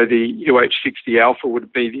 So the UH-60 Alpha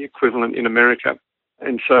would be the equivalent in America.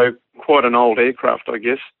 And so quite an old aircraft, I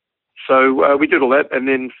guess. So we did all that and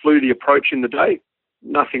then flew the approach in the day.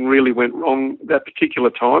 Nothing really went wrong that particular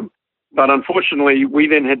time. But unfortunately, we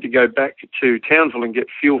then had to go back to Townsville and get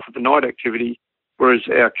fuel for the night activity, whereas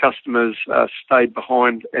our customers stayed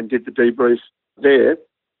behind and did the debrief there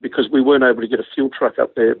because we weren't able to get a fuel truck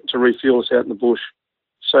up there to refuel us out in the bush.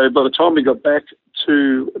 So by the time we got back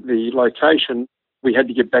to the location, we had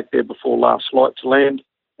to get back there before last flight to land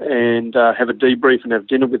and have a debrief and have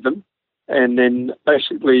dinner with them. And then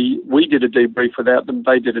basically we did a debrief without them,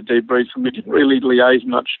 they did a debrief, and we didn't really liaise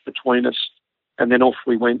much between us. And then off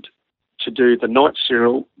we went to do the night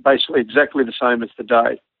serial, basically exactly the same as the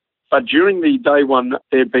day. But during the day one,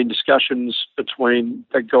 there had been discussions between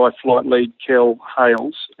the guy flight lead, Kel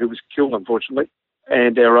Hales, who was killed unfortunately,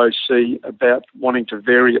 and our OC about wanting to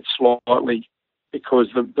vary it slightly because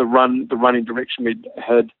the running direction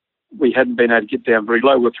we hadn't been able to get down very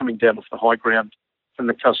low. We were coming down off the high ground, and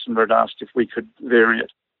the customer had asked if we could vary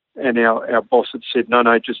it. And our boss had said, no,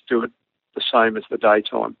 just do it the same as the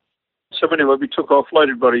daytime. So anyway, we took off,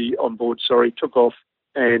 loaded everybody on board, took off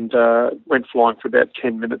and went flying for about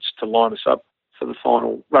 10 minutes to line us up for the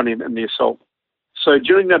final run-in and the assault. So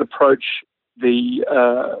during that approach, the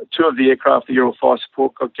 2 of the aircraft, the aerial fire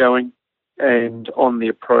support, got going, and on the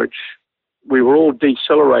approach, we were all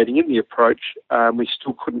decelerating in the approach. We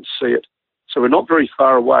still couldn't see it. So we're not very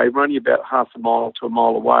far away. We're only about half a mile to a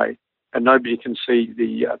mile away, and nobody can see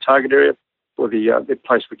the target area or the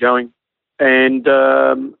place we're going. And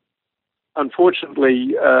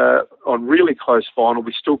unfortunately, on really close final,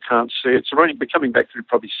 we still can't see it. So we're coming back through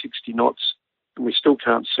probably 60 knots, and we still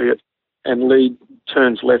can't see it. And lead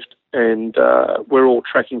turns left, and we're all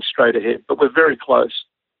tracking straight ahead. But we're very close.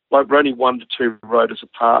 Like we're only 1 to 2 rotors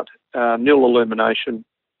apart, nil illumination,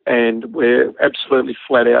 and we're absolutely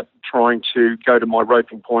flat out trying to go to my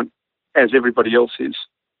roping point, as everybody else is.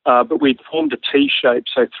 But we'd formed a T shape,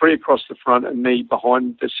 so 3 across the front and me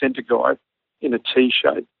behind the centre guy in a T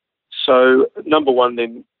shape. So number 1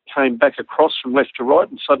 then came back across from left to right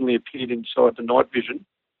and suddenly appeared inside the night vision.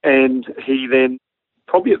 And he then,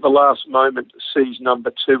 probably at the last moment, sees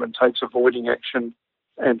number 2 and takes avoiding action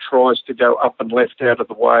and tries to go up and left out of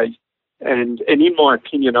the way. And in my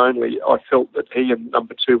opinion only, I felt that he and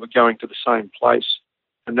number 2 were going to the same place.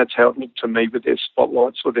 And that's how it looked to me with their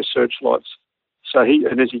spotlights or their searchlights. So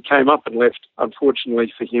as he came up and left,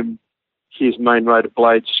 unfortunately for him, his main rotor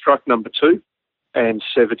blade struck number 2 and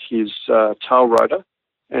severed his tail rotor.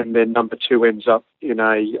 And then number 2 ends up in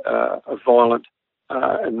a violent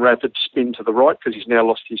and rapid spin to the right because he's now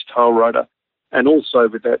lost his tail rotor. And also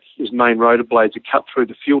with that, his main rotor blades are cut through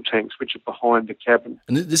the fuel tanks, which are behind the cabin.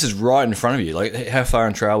 And this is right in front of you. Like, how far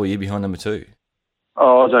in trail were you behind number 2? I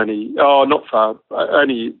was not far.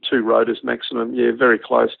 Only 2 rotors maximum. Yeah, very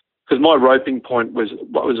close. Because my roping point was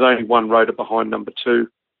only 1 rotor behind number 2.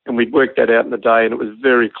 And we'd worked that out in the day, and it was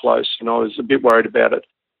very close. And I was a bit worried about it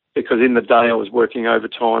because in the day I was working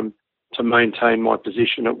overtime to maintain my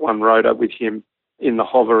position at 1 rotor with him in the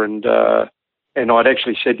hover, and I'd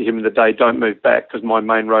actually said to him in the day, don't move back because my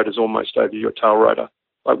main rotor's almost over your tail rotor.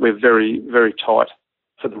 Like we're very, very tight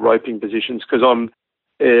for the roping positions because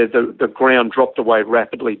the ground dropped away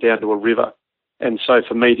rapidly down to a river. And so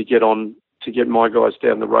for me to get my guys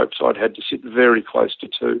down the ropes, I'd had to sit very close to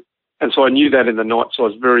 2. And so I knew that in the night, so I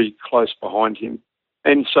was very close behind him.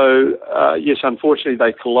 And so, yes, unfortunately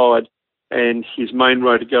they collide, and his main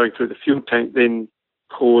rotor going through the fuel tank then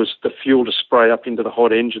caused the fuel to spray up into the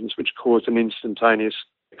hot engines, which caused an instantaneous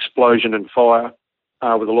explosion and fire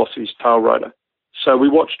with the loss of his tail rotor. So we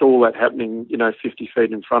watched all that happening, 50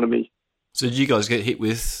 feet in front of me. So did you guys get hit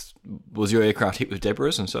with, was your aircraft hit with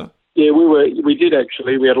debris and so? Yeah, we did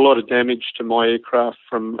actually. We had a lot of damage to my aircraft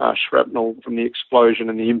from shrapnel from the explosion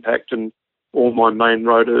and the impact, and all my main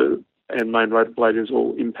rotor and main rotor blade was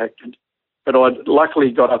all impacted. But I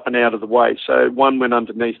luckily got up and out of the way. So 1 went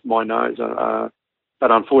underneath my nose. But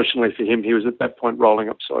unfortunately for him, he was at that point rolling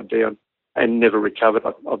upside down and never recovered.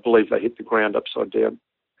 I believe they hit the ground upside down.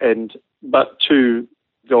 But 2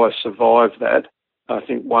 guys survived that. I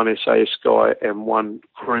think 1 SAS guy and 1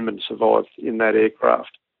 crewman survived in that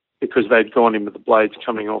aircraft because they'd gone in with the blades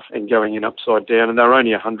coming off and going in upside down. And they were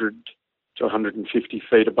only 100 to to 150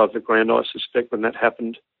 feet above the ground, I suspect, when that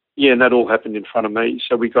happened. Yeah, and that all happened in front of me.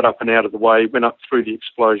 So we got up and out of the way, went up through the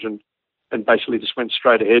explosion, and basically just went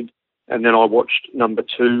straight ahead. And then I watched number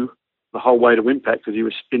 2 the whole way to impact because he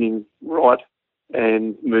was spinning right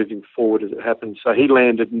and moving forward as it happened. So he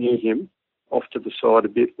landed near him, off to the side a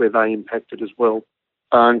bit where they impacted as well.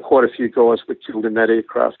 And quite a few guys were killed in that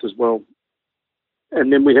aircraft as well.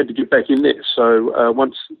 And then we had to get back in there. So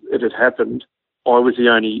once it had happened, I was the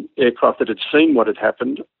only aircraft that had seen what had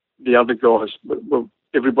happened. The other guys, well,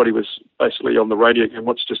 everybody was basically on the radio going,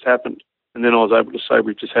 what's just happened? And then I was able to say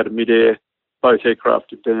we've just had a mid-air, both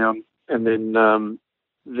aircraft are down, and then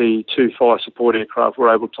the 2 fire support aircraft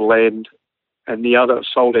were able to land, and the other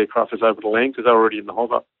assault aircraft was able to land because they were already in the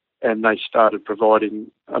hover, and they started providing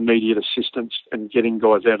immediate assistance and getting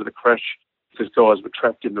guys out of the crash because guys were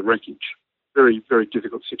trapped in the wreckage. Very, very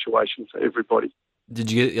difficult situation for everybody.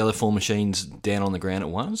 Did you get the other 4 machines down on the ground at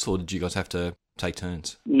once, or did you guys have to take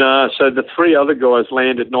turns? No, so the 3 other guys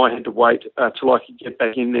landed and I had to wait till I could get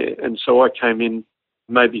back in there. And so I came in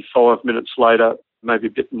maybe 5 minutes later, maybe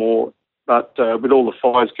a bit more. But with all the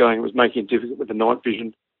fires going, it was making it difficult with the night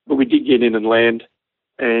vision. But we did get in and land.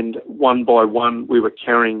 And one by one, we were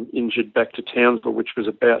carrying injured back to Townsville, which was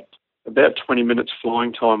about 20 minutes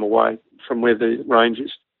flying time away from where the range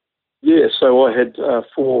is. Yeah, so I had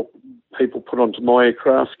 4 people put onto my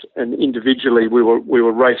aircraft, and individually we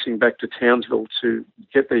were racing back to Townsville to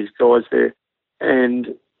get these guys there.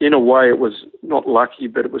 And in a way, it was not lucky,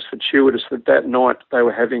 but it was fortuitous that night they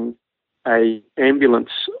were having a ambulance,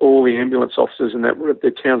 all the ambulance officers in that were at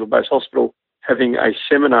the Townsville-based hospital, having a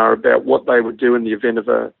seminar about what they would do in the event of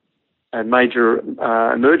a major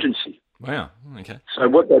emergency. Wow, okay. So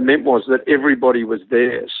what that meant was that everybody was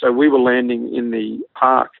there. So we were landing in the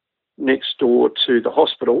park next door to the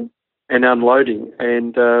hospital and unloading,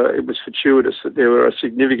 and it was fortuitous that there were a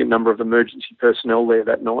significant number of emergency personnel there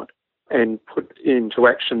that night and put into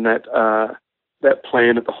action that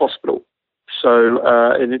plan at the hospital. So,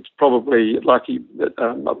 and it's probably lucky that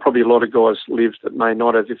probably a lot of guys lived that may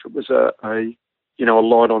not have if it was a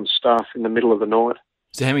light on staff in the middle of the night.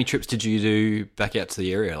 So how many trips did you do back out to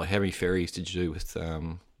the area? Like how many ferries did you do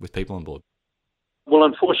with people on board? Well,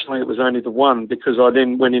 unfortunately, it was only the one because I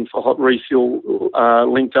then went in for hot refuel,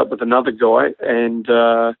 linked up with another guy, and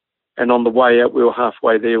on the way out, we were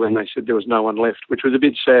halfway there when they said there was no one left, which was a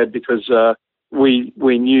bit sad because we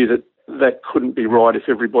knew that couldn't be right if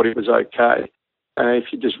everybody was okay.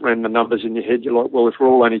 If you just ran the numbers in your head, you're like, well, if we're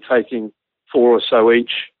all only taking 4 or so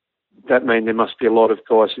each, that means there must be a lot of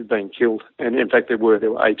guys who've been killed. And in fact, there were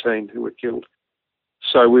 18 who were killed.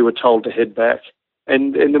 So we were told to head back.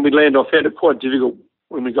 And then we landed off. Found it quite difficult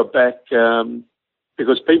when we got back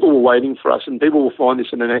because people were waiting for us, and people will find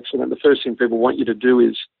this in an accident. The first thing people want you to do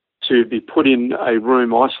is to be put in a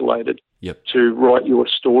room isolated to write your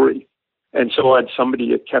story. And so I had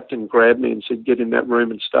somebody, a captain, grab me and said, get in that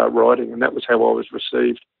room and start writing. And that was how I was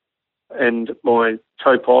received. And my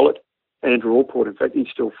co-pilot, Andrew Allport, in fact, he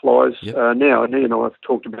still flies now. And he and I have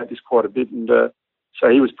talked about this quite a bit. And so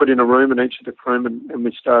he was put in a room, and each of the crewmen, and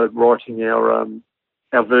we started writing our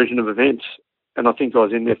version of events. And I think I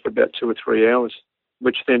was in there for about 2 or 3 hours,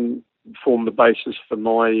 which then formed the basis for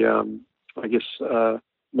my,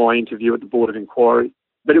 my interview at the Board of Inquiry.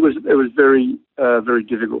 But it was very, very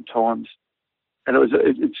difficult times. And it was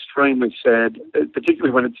extremely sad,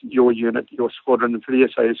 particularly when it's your unit, your squadron, and for the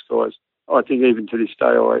SAS guys. I think even to this day,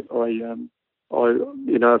 I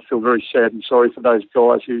feel very sad and sorry for those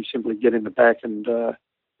guys who simply get in the back and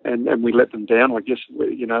we let them down. I guess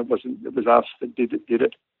it was us that did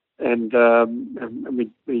it, and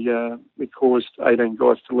we caused 18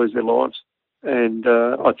 guys to lose their lives, and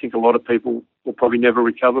I think a lot of people will probably never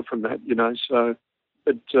recover from that. So,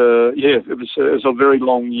 but it was a very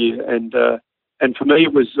long year, and for me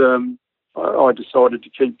it was I decided to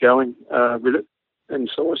keep going with it. And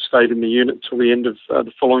so I stayed in the unit till the end of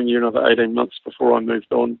the following year, another 18 months before I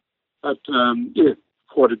moved on. But,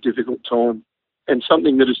 quite a difficult time. And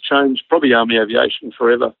something that has changed, probably Army Aviation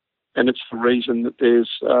forever, and it's the reason that there's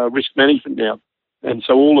risk management now. And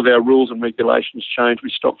so all of our rules and regulations changed. We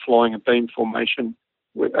stopped flying a beam formation.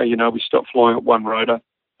 We stopped flying at one rotor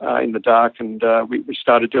in the dark, and we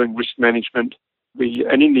started doing risk management.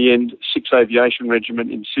 And in the end, 6th Aviation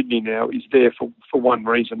Regiment in Sydney now is there for one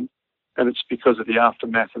reason, and it's because of the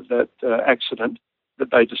aftermath of that accident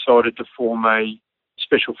that they decided to form a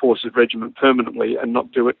Special Forces Regiment permanently and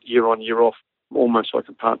not do it year on, year off, almost like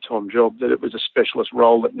a part-time job, that it was a specialist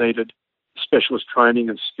role that needed specialist training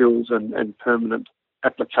and skills and permanent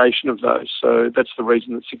application of those. So that's the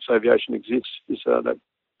reason that 6th Aviation exists, is that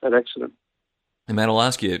accident. And Matt, I'll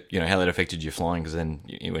ask you, how that affected your flying, because then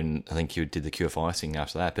when I think you did the QFI thing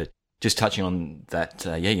after that, but just touching on that,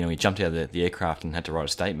 you jumped out of the aircraft and had to write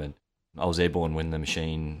a statement. I was airborne when the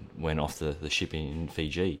machine went off the ship in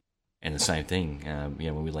Fiji, and the same thing.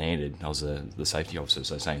 When we landed, I was the safety officer,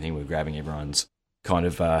 so same thing. We were grabbing everyone's kind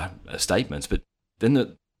of statements. But then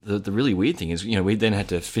the really weird thing is, we then had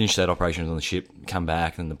to finish that operation on the ship, come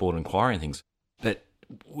back, and the board inquiry and things. But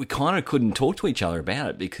we kind of couldn't talk to each other about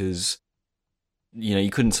it because, you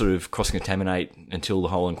couldn't sort of cross-contaminate until the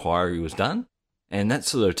whole inquiry was done. And that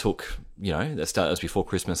sort of took, that was before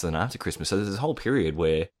Christmas and after Christmas. So there's this whole period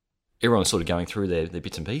where everyone's sort of going through their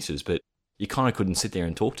bits and pieces, but you kind of couldn't sit there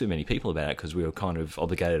and talk to many people about it because we were kind of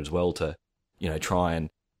obligated as well to, try and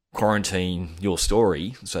quarantine your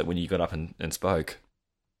story so that when you got up and spoke,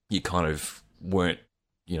 you kind of weren't,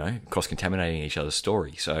 cross-contaminating each other's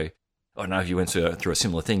story. So I don't know if you went through a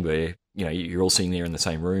similar thing where, you're all sitting there in the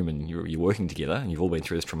same room and you're working together and you've all been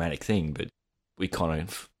through this traumatic thing, but we kind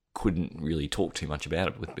of couldn't really talk too much about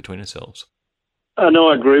it between ourselves. No,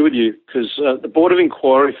 I agree with you, because the Board of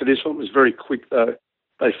Inquiry for this one was very quick, though.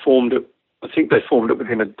 I think they formed it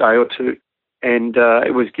within a day or two, and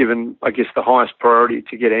it was given, I guess, the highest priority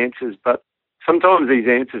to get answers. But sometimes these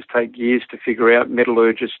answers take years to figure out.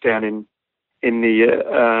 Metallurgists down in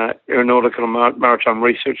the Aeronautical and Maritime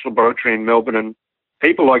Research Laboratory in Melbourne and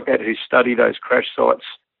people like that who study those crash sites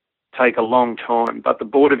take a long time. But the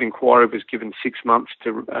Board of Inquiry was given 6 months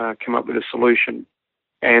to come up with a solution,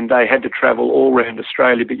 and they had to travel all around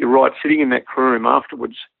Australia. But you're right, sitting in that crew room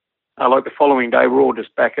afterwards, like the following day, we're all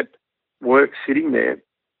just back at work sitting there.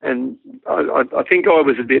 And I think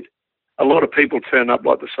a lot of people turn up,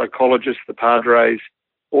 like the psychologists, the padres,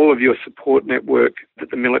 all of your support network that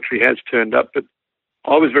the military has turned up. But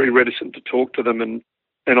I was very reticent to talk to them, and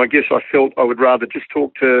I guess I felt I would rather just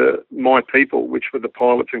talk to my people, which were the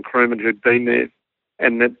pilots and crewmen who'd been there,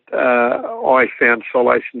 and that I found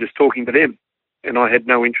solace in just talking to them. And I had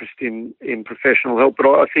no interest in professional help. But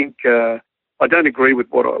I think I don't agree with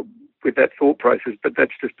that thought process, but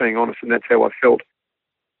that's just being honest, and that's how I felt.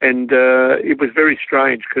 And it was very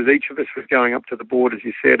strange because each of us was going up to the board, as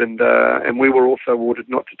you said, and we were also ordered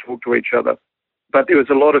not to talk to each other. But there was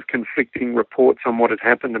a lot of conflicting reports on what had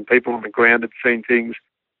happened, and people on the ground had seen things,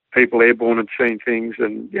 people airborne had seen things,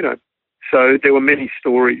 and, so there were many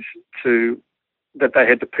stories that they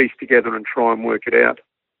had to piece together and try and work it out.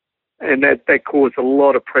 And that caused a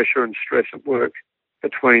lot of pressure and stress at work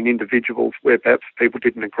between individuals where perhaps people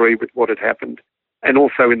didn't agree with what had happened. And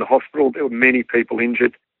also in the hospital, there were many people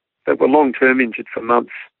injured that were long-term injured for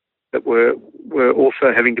months that were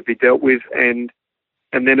also having to be dealt with. And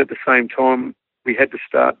then at the same time, we had to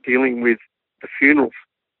start dealing with the funerals.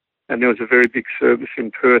 And there was a very big service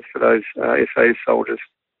in Perth for those SAS soldiers,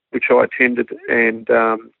 which I attended. And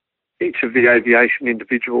each of the aviation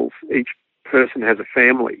individuals, each person has a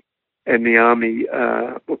family. And the Army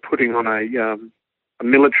were putting on a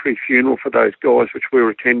military funeral for those guys, which we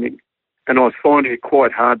were attending. And I was finding it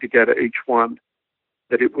quite hard to go to each one,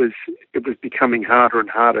 that it was becoming harder and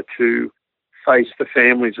harder to face the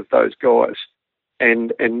families of those guys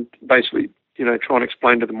and basically, try and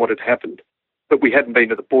explain to them what had happened. But we hadn't been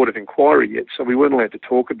to the Board of Inquiry yet, so we weren't allowed to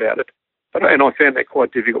talk about it. And I found that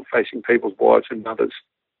quite difficult, facing people's wives and mothers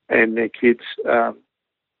and their kids,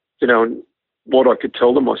 and what I could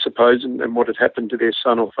tell them, I suppose, and what had happened to their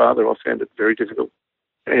son or father. I found it very difficult.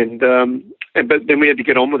 But then we had to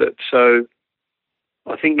get on with it. So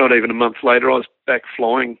I think not even a month later, I was back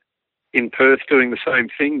flying in Perth doing the same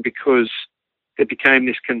thing, because there became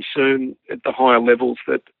this concern at the higher levels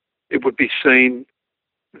that it would be seen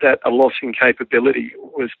that a loss in capability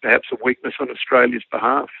was perhaps a weakness on Australia's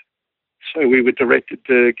behalf. So we were directed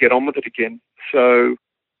to get on with it again. So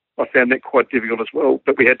I found that quite difficult as well.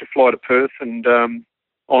 But we had to fly to Perth, and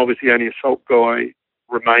I was the only assault guy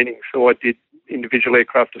remaining, so I did individual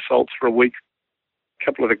aircraft assaults for a week. A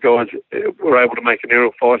couple of the guys were able to make an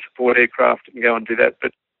aerial fire support aircraft and go and do that,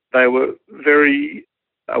 but they were very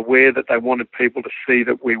aware that they wanted people to see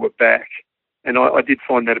that we were back. And I did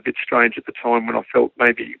find that a bit strange at the time, when I felt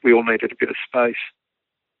maybe we all needed a bit of space.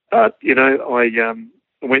 But, I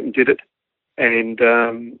went and did it, and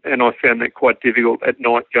I found that quite difficult at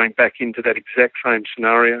night, going back into that exact same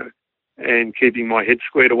scenario and keeping my head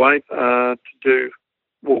squared away to do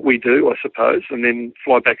what we do, I suppose, and then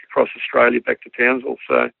fly back across Australia, back to Townsville.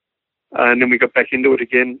 So, and then we got back into it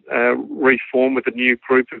again, reformed with a new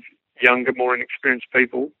group of younger, more inexperienced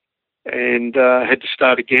people, and had to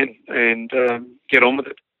start again and get on with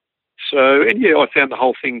it. So, and yeah, I found the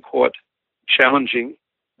whole thing quite challenging.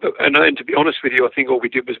 And to be honest with you, I think all we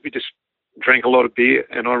did was we just drank a lot of beer.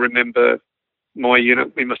 And I remember my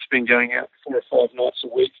unit, we must have been going out 4 or 5 nights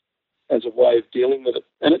a week as a way of dealing with it.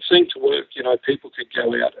 And it seemed to work. People could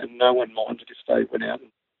go out and no one minded if they went out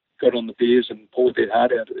and got on the beers and poured their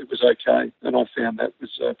heart out. It was okay. And I found that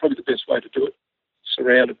was probably the best way to do it,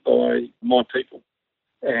 surrounded by my people,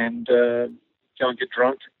 and go and get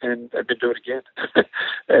drunk and then do it again.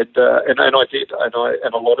 and I did, and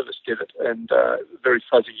a lot of us did it, and a very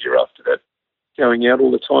fuzzy year after that, going out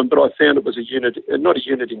all the time. But I found it was a unit, not a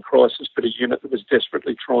unit in crisis, but a unit that was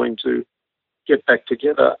desperately trying to get back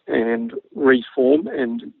together and reform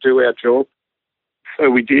and do our job. So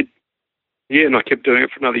we did. Yeah, and I kept doing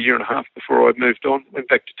it for another year and a half before I moved on. Went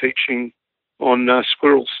back to teaching on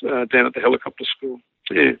squirrels down at the helicopter school.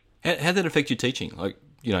 Yeah. How did that affect your teaching? Like,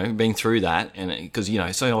 being through that, and because,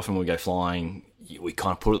 so often when we go flying, we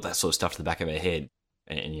kind of put that sort of stuff to the back of our head.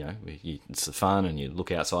 And it's the fun, and you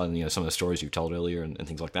look outside, and some of the stories you've told earlier and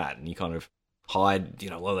things like that, and you kind of hide,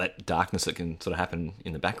 a lot of that darkness that can sort of happen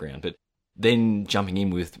in the background. But then jumping in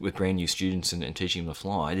with brand new students and teaching them to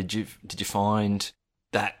fly, did you find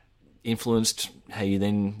that influenced how you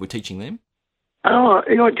then were teaching them? Oh,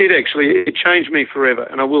 I did actually. It changed me forever,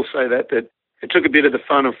 and I will say that it took a bit of the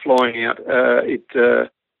fun of flying out.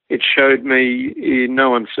 It showed me in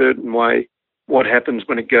no uncertain way what happens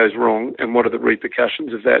when it goes wrong and what are the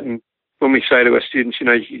repercussions of that. And when we say to our students,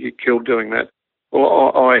 you get killed doing that,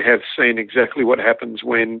 well, I have seen exactly what happens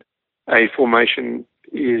when a formation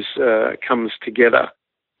comes together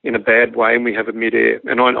in a bad way and we have a mid-air.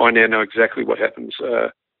 And I now know exactly what happens.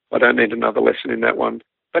 I don't need another lesson in that one.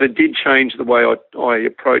 But it did change the way I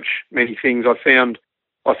approach many things. I found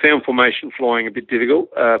formation flying a bit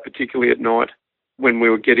difficult, particularly at night when we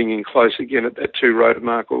were getting in close again at that 2-rotor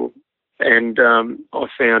mark. And I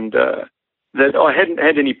found that I hadn't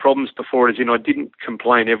had any problems before, as in I didn't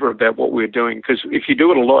complain ever about what we were doing, because if you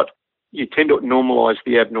do it a lot, you tend to normalise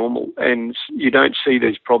the abnormal, and you don't see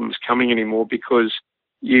these problems coming anymore because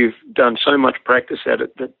you've done so much practice at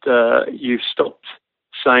it that you've stopped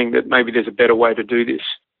saying that maybe there's a better way to do this.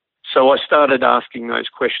 So I started asking those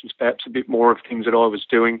questions, perhaps a bit more of things that I was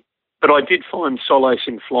doing. But I did find solace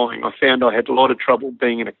in flying. I found I had a lot of trouble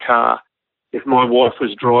being in a car. If my wife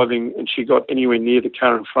was driving and she got anywhere near the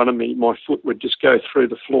car in front of me, my foot would just go through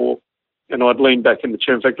the floor and I'd lean back in the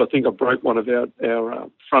chair. In fact, I think I broke one of our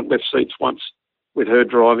front left seats once with her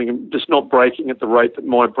driving and just not braking at the rate that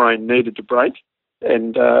my brain needed to brake.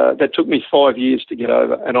 And that took me 5 years to get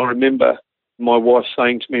over. And I remember my wife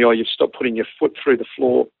saying to me, "Oh, you've stopped putting your foot through the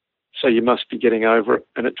floor, so you must be getting over it."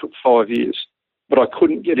 And it took 5 years. But I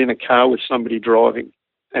couldn't get in a car with somebody driving.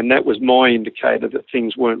 And that was my indicator that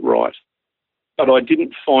things weren't right. But I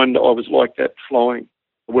didn't find I was like that flying,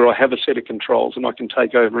 where I have a set of controls and I can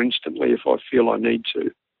take over instantly if I feel I need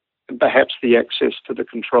to. And perhaps the access to the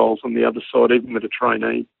controls on the other side, even with a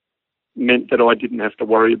trainee, meant that I didn't have to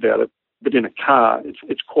worry about it. But in a car,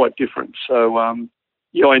 it's quite different. So,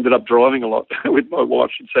 I ended up driving a lot with my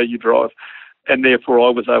wife. She'd say, "You drive." And therefore I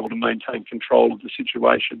was able to maintain control of the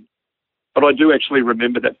situation. But I do actually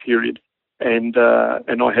remember that period. And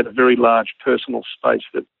I had a very large personal space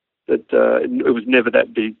that it was never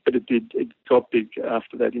that big, but it got big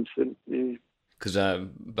after that incident. Yeah. Because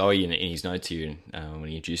Bowie, in his notes here, when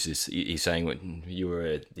he introduces, he's saying when you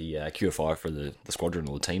were the QFI for the squadron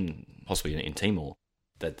or the team, possibly in Timor,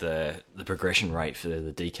 that the progression rate for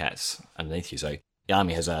the DCATs underneath you. So the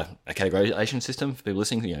Army has a categorization system for people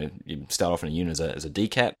listening. You start off in a unit as a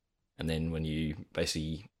DCAT, and then when you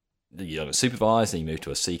basically you're supervised, then you move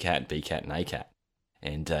to a CCAT, BCAT, and ACAT.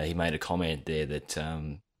 And he made a comment there that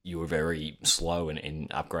you were very slow in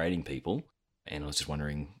upgrading people. And I was just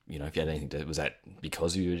wondering, if you had anything to, was that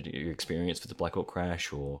because of your experience with the Black Hawk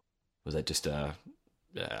crash, or was that just a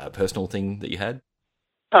personal thing that you had?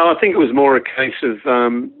 I think it was more a case of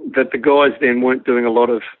that the guys then weren't doing a lot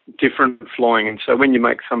of different flying. And so when you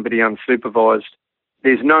make somebody unsupervised,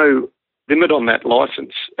 there's no limit on that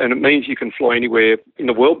license. And it means you can fly anywhere in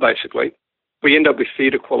the world, basically. We end up with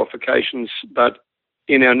theatre qualifications, but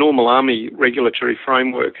in our normal Army regulatory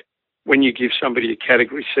framework, when you give somebody a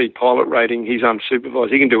Category C pilot rating, he's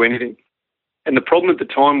unsupervised. He can do anything. And the problem at the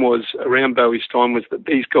time was, around Bowie's time, was that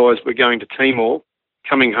these guys were going to Timor,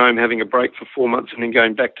 coming home, having a break for 4 months, and then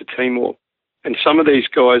going back to Timor. And some of these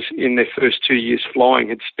guys, in their first 2 years flying,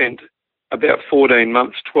 had spent about 14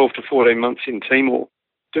 months, 12 to 14 months in Timor,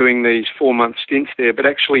 doing these 4-month stints there, but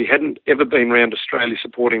actually hadn't ever been around Australia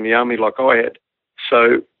supporting the Army like I had.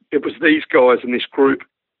 So it was these guys in this group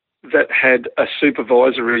that had a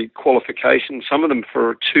supervisory qualification, some of them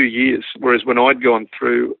for 2 years, whereas when I'd gone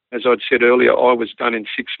through, as I'd said earlier, I was done in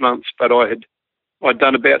 6 months, but I'd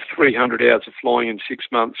done about 300 hours of flying in 6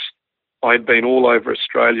 months, I had been all over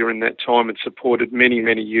Australia in that time and supported many,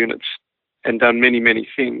 many units and done many, many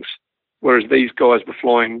things, whereas these guys were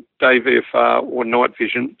flying day VFR or night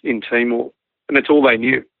vision in Timor, and that's all they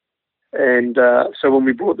knew. And so when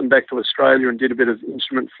we brought them back to Australia and did a bit of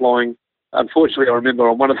instrument flying, unfortunately, I remember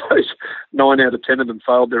on one of those, 9 out of 10 of them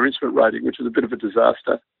failed their instrument rating, which was a bit of a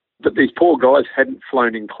disaster. But these poor guys hadn't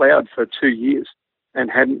flown in cloud for 2 years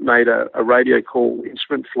and hadn't made a radio call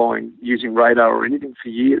instrument flying using radar or anything for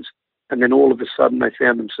years. And then all of a sudden they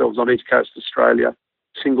found themselves on East Coast Australia,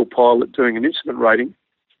 single pilot doing an instrument rating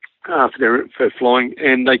for flying,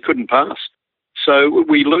 and they couldn't pass. So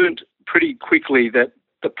we learned pretty quickly that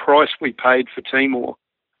the price we paid for Timor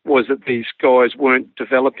was that these guys weren't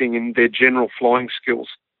developing in their general flying skills,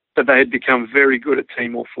 but they had become very good at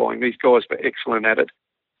Timor flying. These guys were excellent at it,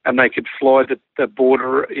 and they could fly the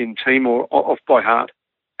border in Timor off by heart.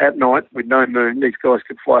 At night, with no moon, these guys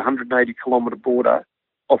could fly a 180-kilometre border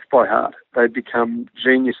off by heart. They'd become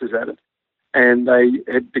geniuses at it, and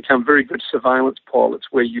they had become very good surveillance pilots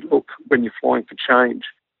where you look when you're flying for change.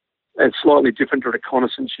 It's slightly different to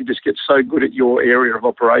reconnaissance. You just get so good at your area of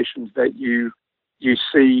operations that you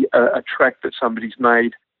see a track that somebody's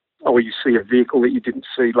made, or you see a vehicle that you didn't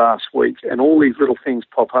see last week, and all these little things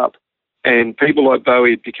pop up. And people like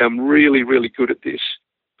Bowie had become really, really good at this.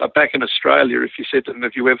 But back in Australia, if you said to them,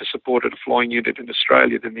 have you ever supported a flying unit in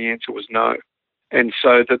Australia, then the answer was no. And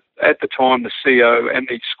so that at the time, the CO and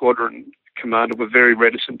the squadron commander were very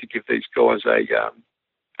reticent to give these guys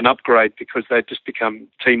an upgrade because they'd just become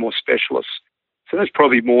Timor specialists. So that's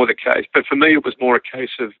probably more the case. But for me, it was more a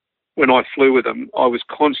case of when I flew with them, I was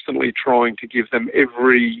constantly trying to give them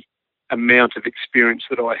every amount of experience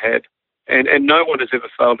that I had. And no one has ever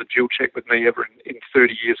failed a dual check with me ever in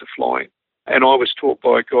 30 years of flying. And I was taught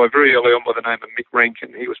by a guy very early on by the name of Mick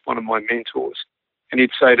Rankin. He was one of my mentors. And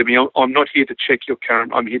he'd say to me, I'm not here to check your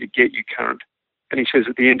current, I'm here to get you current. And he says,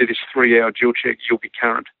 at the end of this 3-hour dual check, you'll be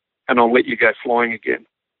current, and I'll let you go flying again.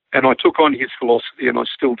 And I took on his philosophy, and I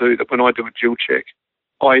still do, that when I do a dual check,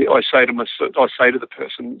 I say to the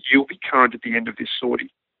person, you'll be current at the end of this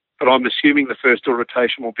sortie. But I'm assuming the first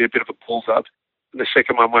rotation will be a bit of a balls up, and the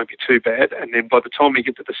second one won't be too bad. And then by the time we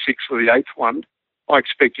get to the 6th or the 8th one, I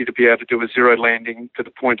expect you to be able to do a zero landing to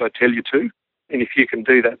the point I tell you to. And if you can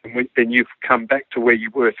do that, then you've come back to where you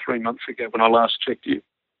were 3 months ago when I last checked you.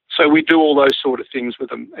 So we do all those sort of things with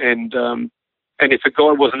them. And if a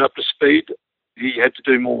guy wasn't up to speed, he had to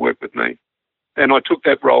do more work with me. And I took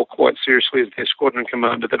that role quite seriously as their squadron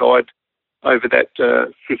commander, that over that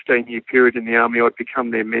 15-year period in the Army, I'd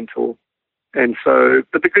become their mentor. And so,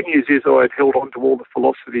 but the good news is I had held on to all the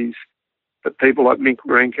philosophies that people like Mick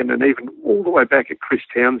Rankin, and even all the way back at Chris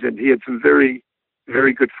Townsend, he had some very,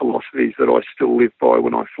 very good philosophies that I still live by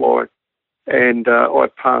when I fly. And I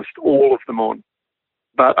passed all of them on.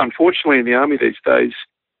 But unfortunately in the Army these days,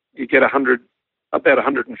 you get about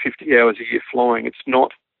 150 hours a year flying. It's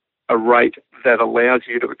not a rate that allows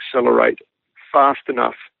you to accelerate fast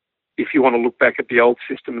enough if you want to look back at the old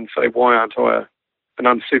system and say, why aren't I an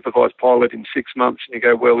unsupervised pilot in 6 months? And you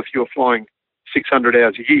go, well, if you're flying 600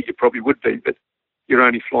 hours a year, you probably would be, but you're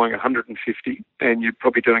only flying 150 and you're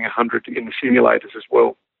probably doing 100 in the simulators as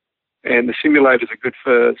well. And the simulators are good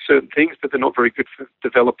for certain things, but they're not very good for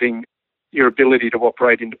developing your ability to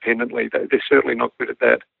operate independently. They're certainly not good at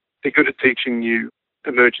that. They're good at teaching you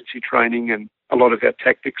emergency training, and a lot of our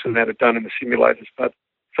tactics and that are done in the simulators. But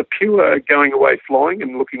for pure going away flying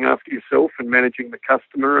and looking after yourself and managing the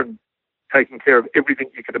customer and taking care of everything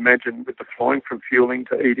you could imagine with the flying, from fueling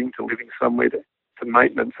to eating to living somewhere to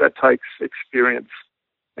maintenance, that takes experience.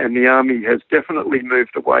 And the Army has definitely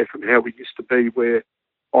moved away from how we used to be, where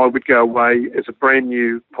I would go away as a brand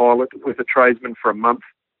new pilot with a tradesman for a month.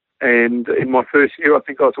 And in my first year, I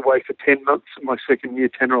think I was away for 10 months. In my second year,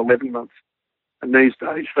 10 or 11 months. And these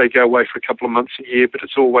days, they go away for a couple of months a year, but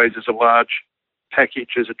it's always as a large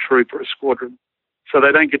package, as a troop or a squadron. So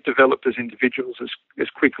they don't get developed as individuals as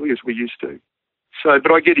quickly as we used to. So,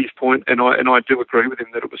 but I get his point, and I do agree with him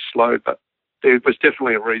that it was slow, but there was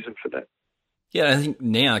definitely a reason for that. Yeah, I think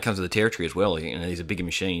now it comes to the territory as well. You know, these are bigger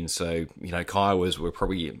machines, so Kai were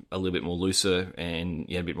probably a little bit more looser and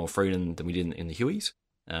a bit more freedom than we did in the Hueys.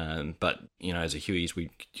 But as a Hueys, we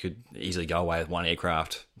could easily go away with one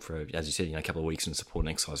aircraft for, as you said, a couple of weeks and support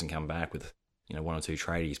an exercise and come back with one or two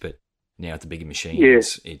tradies. But now with the bigger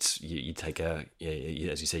machines, it's you take as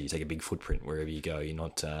you said, you take a big footprint wherever you go. You're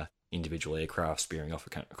not individual aircraft spearing off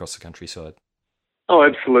across the countryside. Oh,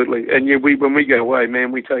 absolutely. And when we go away,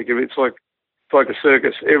 man, we take it. It's like a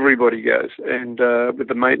circus. Everybody goes, and with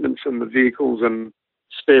the maintenance and the vehicles and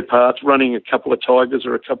spare parts, running a couple of Tigers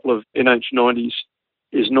or a couple of NH90s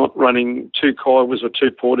is not running 2 Kiowas or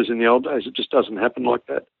 2 Porters in the old days. It just doesn't happen like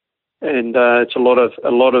that. And it's a lot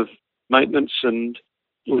of maintenance and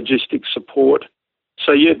logistics support.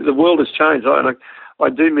 So yeah, the world has changed. I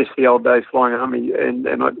do miss the old days flying army, and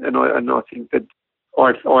I think that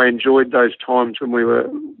I enjoyed those times when we were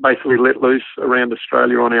basically let loose around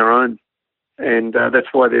Australia on our own. And that's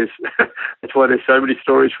why there's so many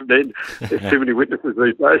stories from then. There's too many witnesses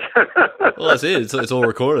these days. Well, that's it. It's all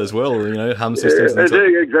recorded as well. Hum systems.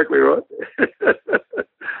 Yeah, exactly right.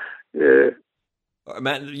 Yeah. All right,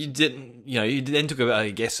 Matt, you then took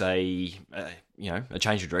I guess a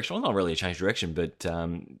change of direction. Well, not really a change of direction, but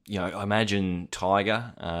I imagine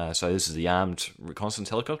Tiger. So this is the armed reconnaissance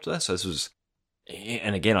helicopter. So this was,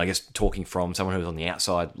 and again, I guess talking from someone who was on the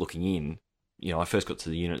outside looking in. I first got to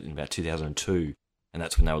the unit in about 2002, and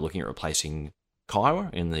that's when they were looking at replacing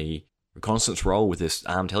Kiowa in the reconnaissance role with this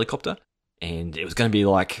armed helicopter. And it was going to be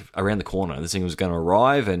like around the corner. This thing was going to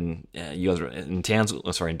arrive, and you guys were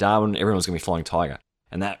in Darwin, everyone was going to be flying Tiger.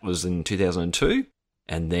 And that was in 2002,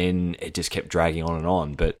 and then it just kept dragging on and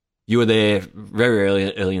on. But you were there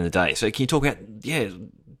very early in the day. So can you talk about,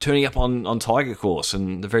 turning up on Tiger course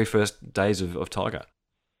and the very first days of Tiger?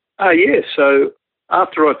 Yeah, so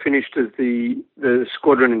after I finished as the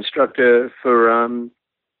squadron instructor for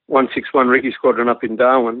 161 Recce Squadron up in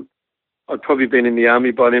Darwin, I'd probably been in the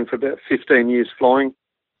Army by then for about 15 years flying,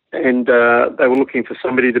 and they were looking for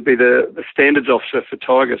somebody to be the standards officer for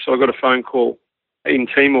Tiger. So I got a phone call in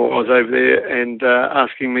Timor. I was over there, and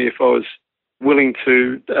asking me if I was willing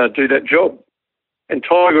to do that job. And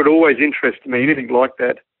Tiger had always interested me, anything like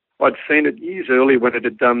that. I'd seen it years earlier when it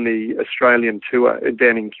had done the Australian tour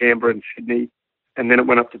down in Canberra and Sydney, and then it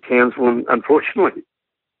went up to Townsville, and unfortunately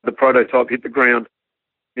the prototype hit the ground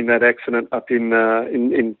in that accident up in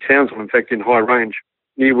Townsville, in fact in High Range,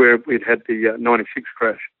 near where we'd had the 96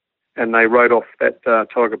 crash, and they wrote off that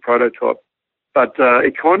Tiger prototype. But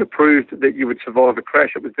it kind of proved that you would survive a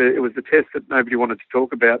crash. It was the test that nobody wanted to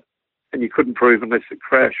talk about, and you couldn't prove unless it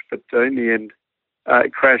crashed. But in the end,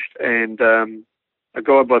 it crashed, and a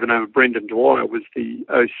guy by the name of Brendan Dwyer was the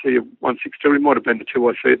OC of 162. He might have been the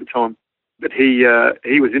 2IC at the time. But he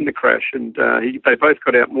was in the crash, and they both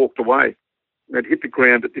got out and walked away. They'd hit the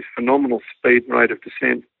ground at this phenomenal speed and rate of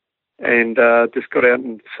descent, and just got out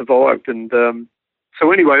and survived. And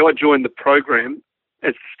so anyway, I joined the program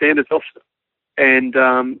as the standards officer, and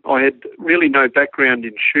I had really no background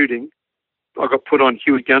in shooting. I got put on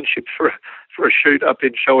Huey gunships for a shoot up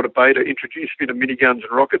in Shoalhaver Bay to introduce me to miniguns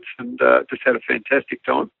and rockets, and just had a fantastic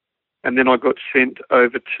time. And then I got sent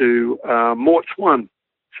over to MORTS 1.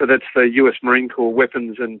 So that's the US Marine Corps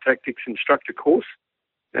Weapons and Tactics Instructor course.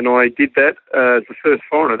 And I did that as the first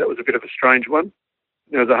foreigner. That was a bit of a strange one.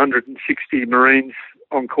 There was 160 Marines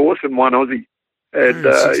on course and one Aussie. And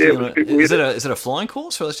it was a bit weird. Is it a flying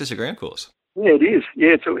course or is it just a ground course? Yeah, it is.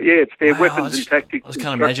 Yeah, it's their weapons and tactics. I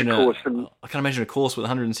can't imagine a course with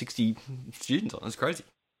 160 students on. That's crazy.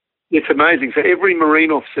 It's amazing. So every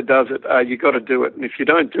Marine officer does it. You got to do it, and if you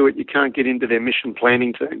don't do it, you can't get into their mission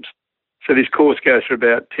planning teams. So this course goes for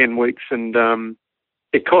about 10 weeks, and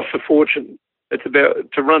it costs a fortune. It's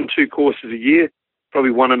about, to run 2 courses a year,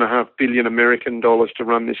 probably $1.5 billion American dollars to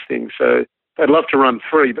run this thing. So they'd love to run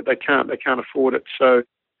free, but they can't afford it. So,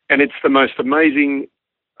 and it's the most amazing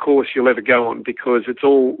course you'll ever go on because it's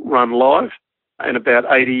all run live, and about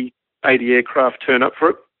 80 aircraft turn up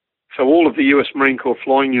for it. So all of the US Marine Corps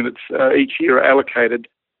flying units each year are allocated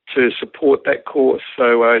to support that course.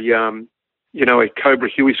 So a Cobra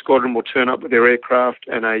Huey squadron will turn up with their aircraft,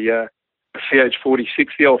 and a CH-46,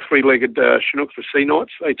 the old 3-legged Chinooks, the Sea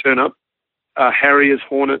Knights, they turn up. Harriers,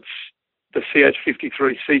 Hornets, the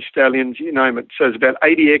CH-53 Sea Stallions, you name it. So there's about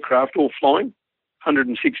 80 aircraft all flying,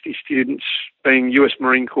 160 students being US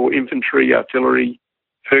Marine Corps infantry, artillery,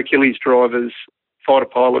 Hercules drivers, fighter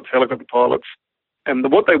pilots, helicopter pilots. And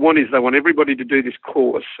what they want is they want everybody to do this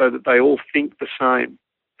course so that they all think the same.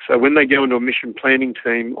 So when they go into a mission planning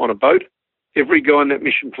team on a boat, every guy in that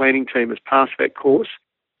mission planning team has passed that course,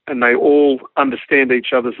 and they all understand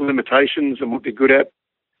each other's limitations and what they're good at,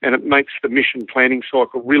 and it makes the mission planning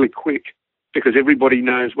cycle really quick because everybody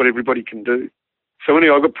knows what everybody can do. So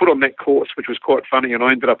anyway, I got put on that course, which was quite funny, and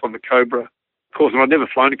I ended up on the Cobra course, and I'd never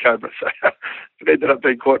flown a Cobra, so it ended up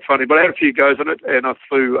being quite funny. But I had a few goes on it, and I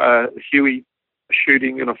flew Huey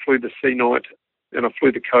shooting, and I flew the Sea Knight, and I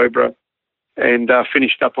flew the Cobra, and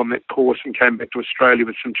finished up on that course and came back to Australia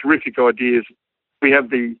with some terrific ideas. We have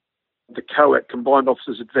the COAC, Combined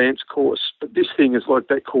Officers Advanced course, but this thing is like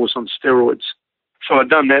that course on steroids. So I'd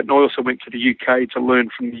done that, and I also went to the UK to learn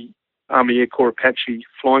from the Army Air Corps Apache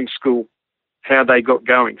Flying School how they got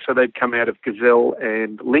going. So they'd come out of Gazelle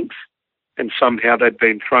and Lynx, and somehow they'd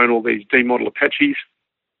been thrown all these D-model Apaches.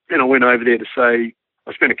 And I went over there to say,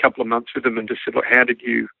 I spent a couple of months with them and just said, look, how did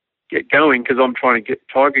you get going? Because I'm trying to get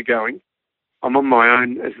Tiger going. I'm on my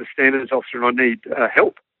own as the standards officer and I need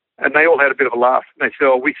help. And they all had a bit of a laugh. And they said,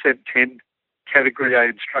 oh, we sent 10 Category A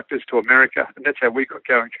instructors to America, and that's how we got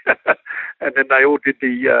going. And then they all did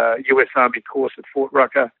the US Army course at Fort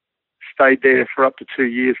Rucker, stayed there for up to 2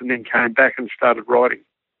 years, and then came back and started riding.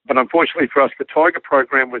 But unfortunately for us, the Tiger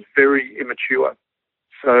program was very immature.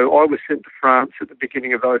 So I was sent to France at the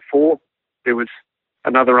beginning of 2004. There was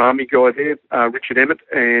another Army guy there, Richard Emmett,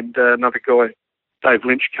 and another guy, Dave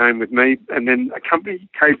Lynch, came with me. And then a company,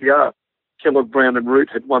 KBR, Kellogg Brown and Root,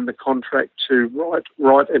 had won the contract to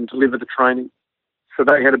write and deliver the training. So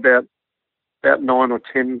they had about 9 or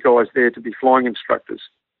 10 guys there to be flying instructors.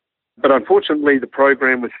 But unfortunately, the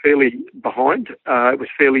program was fairly behind. It was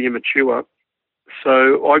fairly immature.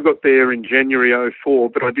 So I got there in January 2004,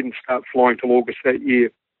 but I didn't start flying till August that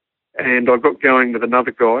year. And I got going with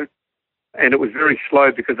another guy. And it was very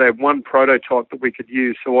slow because they had one prototype that we could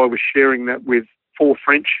use. So I was sharing that with 4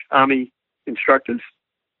 French Army instructors.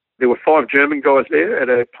 There were 5 German guys there at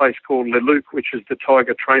a place called Le Luc, which is the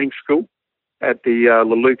Tiger training school at the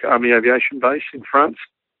Le Luc Army Aviation Base in France.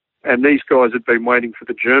 And these guys had been waiting for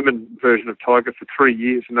the German version of Tiger for 3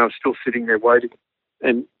 years, and they were still sitting there waiting.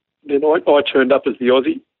 And then I turned up as the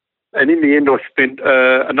Aussie. And in the end, I spent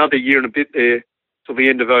another year and a bit there till the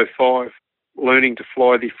end of 2005 learning to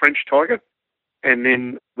fly the French Tiger, and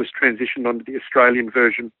then was transitioned onto the Australian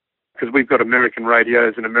version because we've got American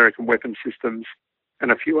radios and American weapon systems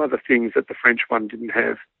and a few other things that the French one didn't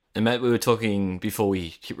have. And Matt, we were talking before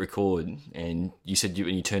we hit record, and you said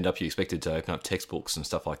when you turned up, you expected to open up textbooks and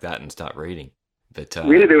stuff like that and start reading. But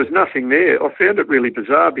really, there was nothing there. I found it really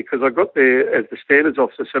bizarre because I got there as the standards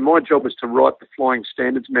officer, so my job was to write the flying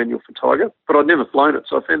standards manual for Tiger, but I'd never flown it,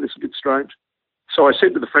 so I found this a bit strange. So I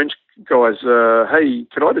said to the French guys, hey,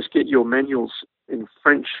 can I just get your manuals in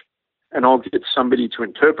French and I'll get somebody to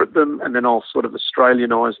interpret them and then I'll sort of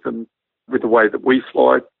Australianise them with the way that we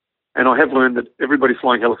fly. And I have learned that everybody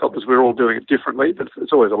flying helicopters, we're all doing it differently, but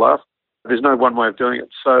it's always a laugh. There's no one way of doing it.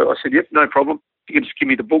 So I said, yep, no problem. You can just give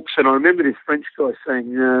me the books. And I remember this French guy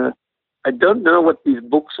saying, I don't know what these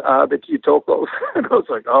books are that you talk of. And I was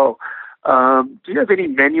like, do you have any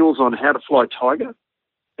manuals on how to fly Tiger?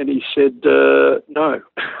 And he said, no.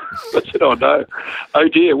 I said, oh, no. Oh,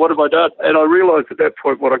 dear, what have I done? And I realised at that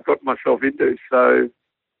point what I got myself into. So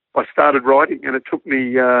I started writing, and it took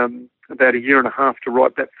me about a year and a half to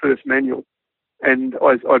write that first manual. And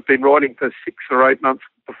I'd been writing for 6 or 8 months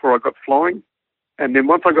before I got flying. And then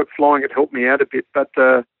once I got flying, it helped me out a bit. But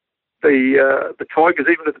the Tigers,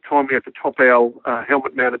 even at the time, we had to top our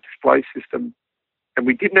helmet-mounted display system. And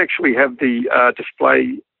we didn't actually have the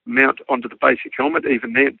display mount onto the basic helmet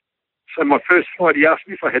even then. So my first flight, he asked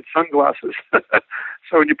me if I had sunglasses.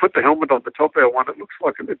 So when you put the helmet on the top of one, it looks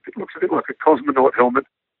a bit like a cosmonaut helmet.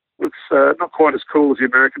 Looks not quite as cool as the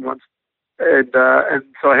American ones. And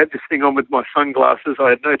so I had this thing on with my sunglasses. I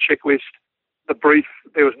had no checklist. The brief,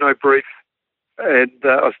 there was no brief. And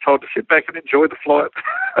I was told to sit back and enjoy the flight.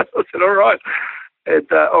 I said, all right.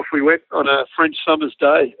 And off we went on a French summer's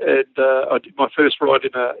day. And I did my first ride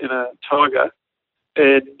in a Tiger.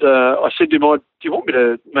 And I said to him, do you want me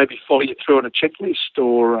to maybe follow you through on a checklist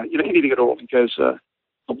or anything at all? And he goes,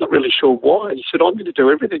 I'm not really sure why. And he said, I'm going to do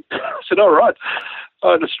everything. I said, all right.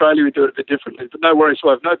 In Australia, we do it a bit differently, but no worries. So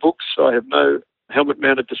I have no books. I have no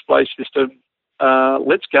helmet-mounted display system.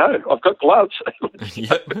 Let's go. I've got gloves.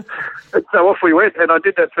 And so off we went. And I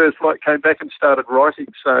did that first flight, came back and started writing.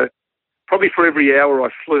 So probably for every hour I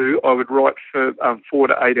flew, I would write for 4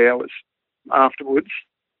 to 8 hours afterwards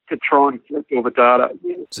to try and collect all the data.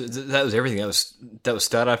 So that was everything. That was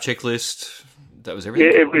startup checklist. That was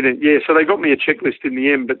everything. Yeah, everything. Yeah, so they got me a checklist in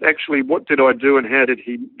the end. But actually, what did I do and how did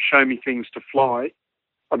he show me things to fly?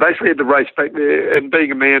 I basically had to race back there. And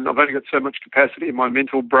being a man, I've only got so much capacity in my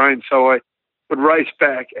mental brain, so I would race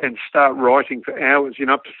back and start writing for hours,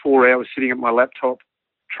 up to 4 hours, sitting at my laptop,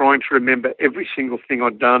 trying to remember every single thing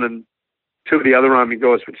I'd done. And 2 of the other Army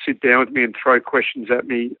guys would sit down with me and throw questions at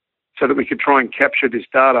me so that we could try and capture this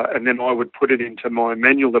data, and then I would put it into my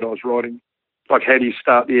manual that I was writing. Like, how do you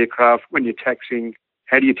start the aircraft when you're taxiing?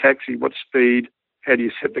 How do you taxi? What speed? How do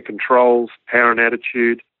you set the controls, power and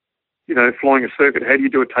attitude? Flying a circuit, how do you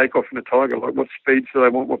do a takeoff in a Tiger? Like, what speeds do they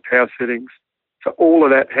want? What power settings? So all of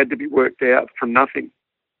that had to be worked out from nothing.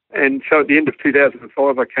 And so at the end of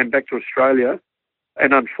 2005, I came back to Australia,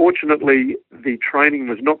 and unfortunately, the training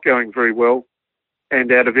was not going very well.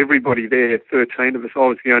 And out of everybody there, 13 of us, I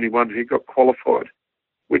was the only one who got qualified,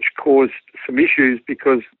 which caused some issues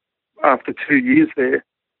because after 2 years there,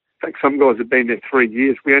 In fact, some guys had been there 3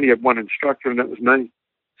 years. We only had one instructor, and that was me.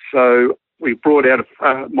 So we brought out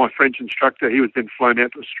my French instructor. He was then flown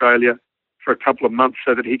out to Australia for a couple of months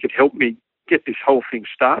so that he could help me get this whole thing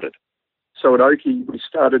started. So at Oki, we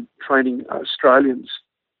started training Australians.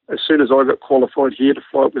 As soon as I got qualified here to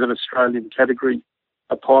fly with an Australian category,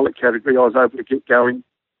 a pilot category, I was able to get going.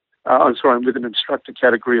 With an instructor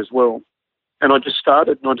category as well. And I just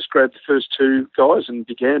started, and I just grabbed the first two guys and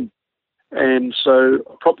began. And so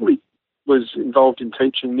I probably was involved in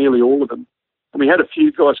teaching nearly all of them. And we had a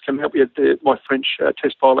few guys come out. We had my French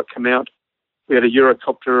test pilot come out. We had a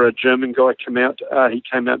Eurocopter, a German guy come out. He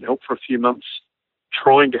came out and helped for a few months,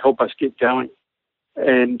 trying to help us get going.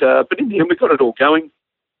 And but in the end, we got it all going.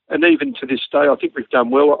 And even to this day, I think we've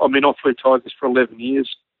done well. I mean, I flew Tigers for 11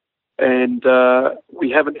 years. And we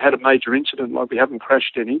haven't had a major incident, like we haven't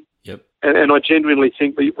crashed any. Yep. And I genuinely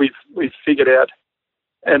think we've figured out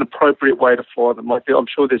an appropriate way to fly them. Like I'm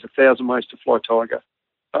sure there's 1,000 ways to fly Tiger.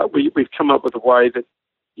 We've come up with a way that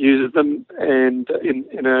uses them and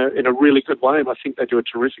in a really good way, and I think they do a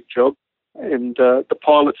terrific job. And the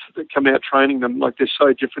pilots that come out training them, like they're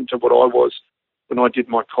so different to what I was when I did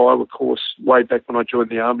my Kiowa course way back when I joined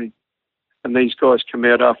the Army. And these guys come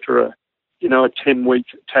out after a 10-week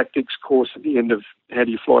tactics course at the end of how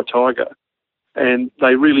do you fly Tiger. And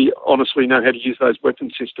they really honestly know how to use those weapon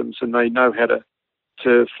systems, and they know how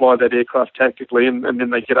to fly that aircraft tactically. And then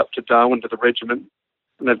they get up to Darwin to the regiment,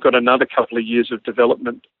 and they've got another couple of years of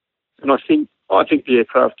development. And I think the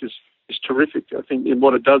aircraft is terrific. I think in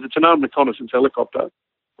what it does, it's an armed reconnaissance helicopter.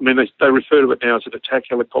 I mean, they refer to it now as an attack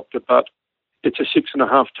helicopter, but it's a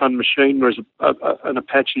 6.5-ton machine, whereas an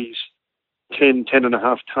Apache's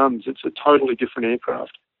 10.5 tons. It's a totally different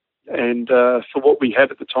aircraft. And for what we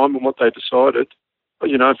had at the time and what they decided,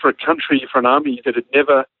 for a country, for an army that had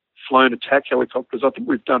never flown attack helicopters, I think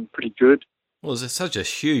we've done pretty good. Well, it's such a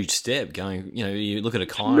huge step going, you look at a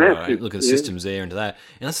Cairo, right? Look at the systems there into that.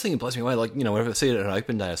 And that's the thing that blows me away. Like, whenever I see it at an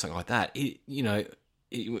open day or something like that, you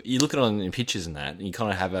look at it in pictures and that, and you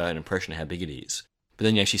kind of have an impression of how big it is. But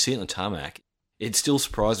then you actually see it on the tarmac. It still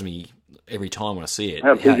surprises me every time when I see it,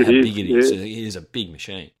 how big it is. It is a big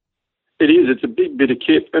machine. It is. It's a big bit of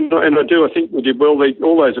kit. And I think we did well.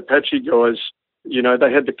 All those Apache guys,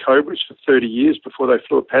 they had the Cobras for 30 years before they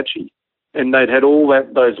flew Apache. And they'd had all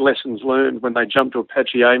those lessons learned when they jumped to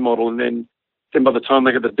Apache A model. And then by the time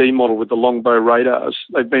they got the D model with the longbow radars,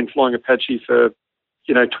 they'd been flying Apache for,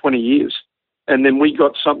 20 years. And then we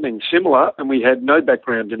got something similar, and we had no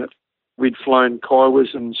background in it. We'd flown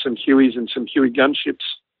Kiowas and some Hueys and some Huey gunships.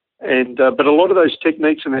 And but a lot of those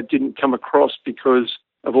techniques and that didn't come across because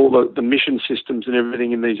of all the mission systems and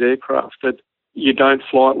everything in these aircraft, that you don't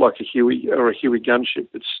fly it like a Huey or a Huey gunship.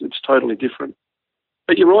 It's totally different.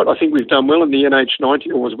 But you're right, I think we've done well in the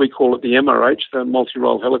NH-90, or as we call it, the MRH, the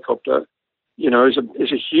multi-role helicopter, is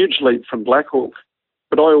a huge leap from Black Hawk.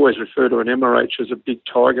 But I always refer to an MRH as a big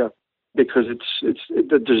Tiger because it's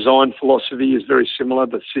the design philosophy is very similar,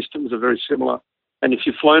 the systems are very similar. And if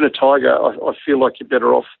you've flown a Tiger, I feel like you're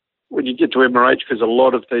better off when you get to MRH, because a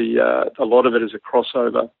lot of it is a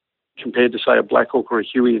crossover compared to, say, a Black Hawk or a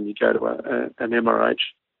Huey, and you go to an MRH.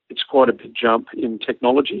 It's quite a big jump in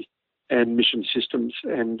technology and mission systems,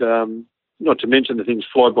 and not to mention the things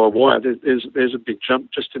fly-by-wire. There's a big jump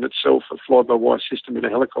just in itself. A fly-by-wire system in a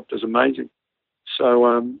helicopter is amazing. So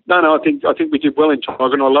I think we did well in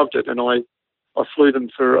Tiger, and I loved it, and I flew them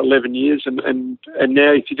for 11 years, and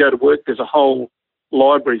now if you go to work, there's a whole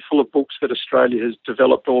library full of books that Australia has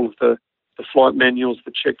developed, all of the flight manuals,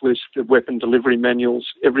 the checklists, the weapon delivery manuals,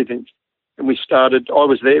 everything. And I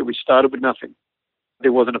was there, we started with nothing.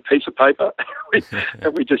 There wasn't a piece of paper,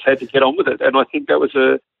 and we just had to get on with it. And I think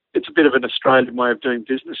it's a bit of an Australian way of doing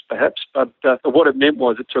business, perhaps, but what it meant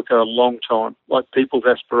was it took a long time. Like, people's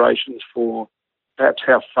aspirations for perhaps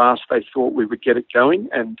how fast they thought we would get it going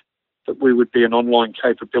and that we would be an online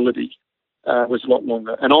capability was a lot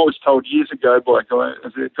longer. And I was told years ago by a guy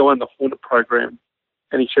in the Hornet program,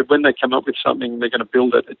 and he said when they come up with something and they're going to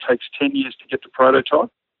build it, it takes 10 years to get the prototype,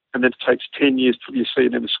 and then it takes 10 years till you see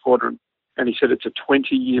it in a squadron. And he said it's a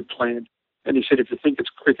 20-year plan. And he said if you think it's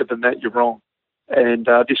quicker than that, you're wrong. And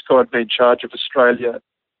this guy had been in charge of Australia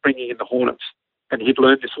bringing in the Hornets, and he'd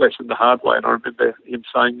learned this lesson the hard way, and I remember him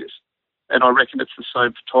saying this. And I reckon it's the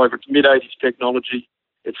same for Tiger. It's mid-'80s technology.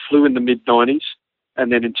 It flew in the mid-'90s,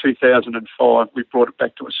 and then in 2005 we brought it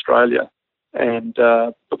back to Australia, and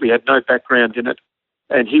but we had no background in it.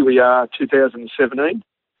 And here we are, 2017,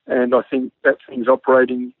 and I think that thing's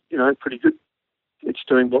operating, pretty good. It's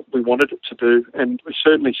doing what we wanted it to do, and we're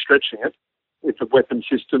certainly stretching it with the weapon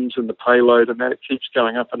systems and the payload, and that it keeps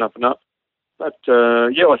going up and up and up. But,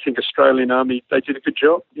 I think Australian Army, they did a good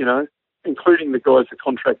job, including the guys, the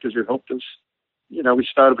contractors who helped us. We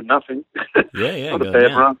started with nothing. Yeah. Not a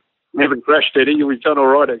bad run. We haven't crashed, Eddie. We've done all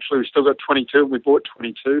right, actually. We've still got 22, and we bought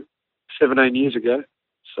 22 17 years ago.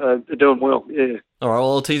 So they're doing well, yeah. All right,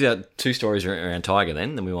 well, I'll tease out 2 stories around Tiger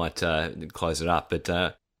then we might close it up.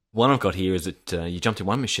 But one I've got here is that you jumped in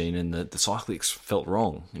one machine and the cyclics felt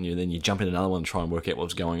wrong, and then you jump in another one and try and work out what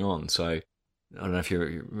was going on. So I don't know if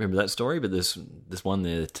you remember that story, but there's one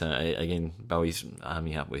there that, again, Bowie's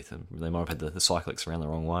army up with, and they might have had the cyclics around the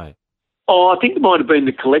wrong way. Oh, I think it might have been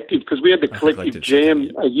the collective, because we had the collective jam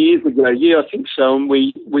years ago. Yeah, I think so. And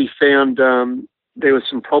we found there were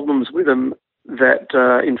some problems with them that,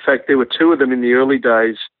 in fact, there were 2 of them in the early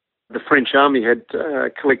days. The French army had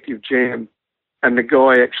collective jam, and the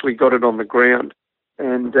guy actually got it on the ground.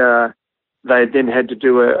 And they then had to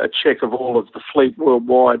do a check of all of the fleet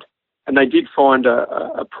worldwide. And they did find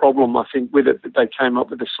a problem, I think, with it, that they came up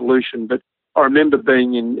with a solution. But I remember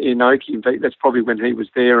being in Oki, that's probably when he was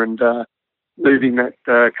there, and moving that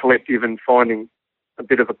collective and finding a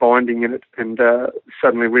bit of a binding in it, and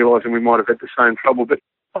suddenly realising we might have had the same trouble. But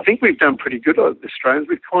I think we've done pretty good, the Australians.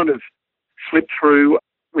 We've kind of slipped through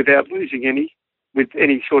without losing any, with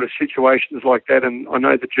any sort of situations like that. And I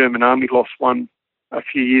know the German army lost one a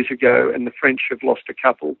few years ago, and the French have lost a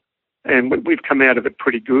couple. And we've come out of it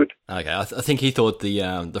pretty good. Okay, I think he thought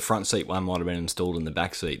the front seat one might have been installed in the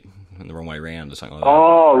back seat in the wrong way around or something like that.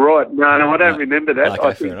 Oh, right. No, I don't remember that. Okay,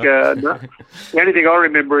 I think no. The only thing I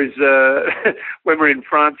remember is when we were in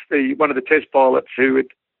France, one of the test pilots who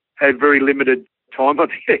had very limited time on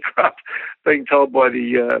the aircraft, being told by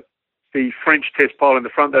the French test pilot in the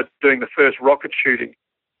front that doing the first rocket shooting,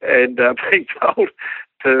 and being told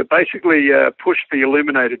to basically push the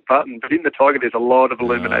illuminated button. But in the Tiger, there's a lot of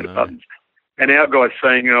illuminated buttons. And our guy's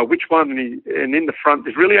saying, which one? And in the front,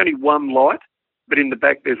 there's really only one light, but in the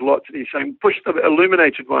back, there's lots. And he's saying, push the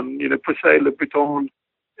illuminated one, poussez le bouton.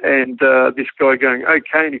 And this guy going,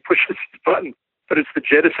 okay, and he pushes the button, but it's the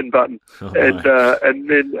jettison button. Oh, and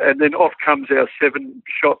then off comes our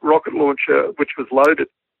 7-shot rocket launcher, which was loaded,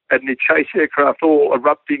 and the chase aircraft all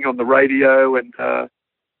erupting on the radio, and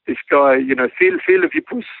this guy, Phil, have you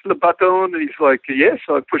pushed the button? And he's like, yes,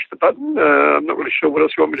 I pushed the button. I'm not really sure what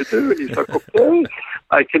else you want me to do. And he's like, okay,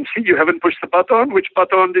 I can see you haven't pushed the button. Which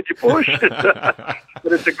button did you push?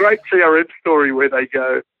 But it's a great CRM story where they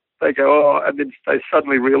go, oh, and then they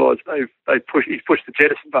suddenly realise he's pushed the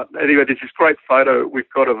jettison button. Anyway, there's this great photo we've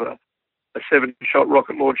got of a 7-shot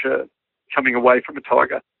rocket launcher coming away from a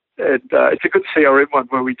Tiger. And it's a good CRM one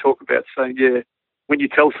where we talk about saying, yeah, when you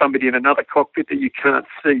tell somebody in another cockpit that you can't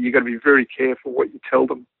see, you've got to be very careful what you tell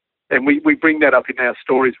them. And we bring that up in our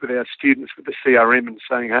stories with our students with the CRM and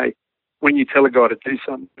saying, hey, when you tell a guy to do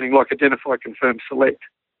something like identify, confirm, select,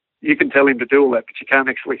 you can tell him to do all that, but you can't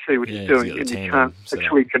actually see what he's doing, and you can't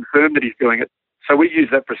actually confirm that he's doing it. So we use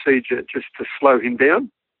that procedure just to slow him down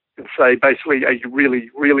and say, basically, are you really,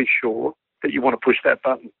 really sure that you want to push that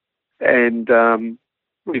button? And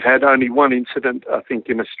we've had only one incident, I think,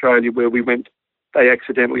 in Australia where they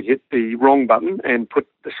accidentally hit the wrong button and put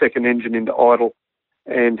the second engine into idle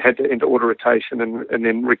and had to enter auto rotation and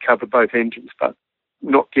then recover both engines, but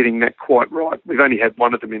not getting that quite right. We've only had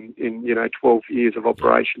one of them in 12 years of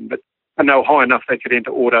operation, but and they were high enough they could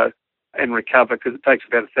enter auto and recover, because it takes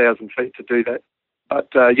about 1,000 feet to do that. But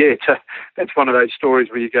that's one of those stories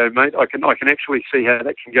where you go, mate, I can actually see how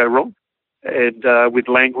that can go wrong. And with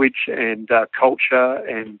language and culture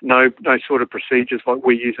and no sort of procedures like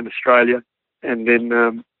we use in Australia, and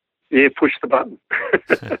then push the button.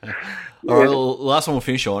 All right, well, the last one we'll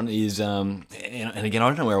finish on is, and again, I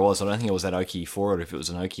don't know where it was. I don't think it was at Oki for it, if it was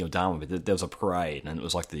an Oki or Darwin, but there was a parade, and it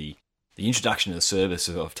was like the introduction to the service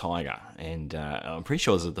of Tiger. And I'm pretty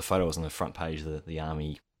sure the photo was on the front page of the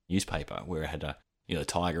Army newspaper, where it had a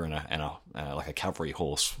Tiger and a like a cavalry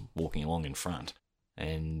horse walking along in front.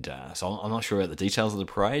 And so I'm not sure about the details of the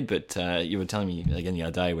parade, but you were telling me again the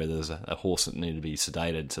other day where there was a horse that needed to be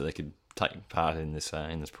sedated so they could take part in this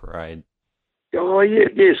parade. Oh,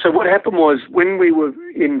 yeah. So what happened was, when we were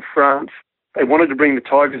in France, they wanted to bring the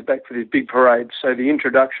Tigers back for this big parade, so the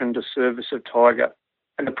introduction to service of Tiger.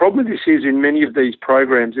 And the problem with this is, in many of these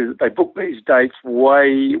programs, is that they book these dates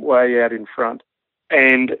way, way out in front.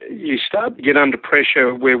 And you start to get under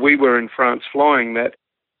pressure, where we were in France flying, that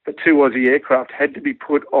the 2 Aussie aircraft had to be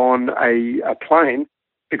put on a plane,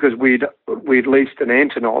 because we'd leased an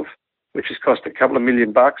Antonov, which has cost a couple of $1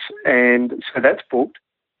 million, and so that's booked.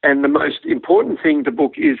 And the most important thing to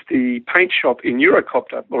book is the paint shop in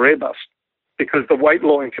Eurocopter or Airbus, because the wait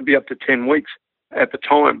line can be up to 10 weeks at the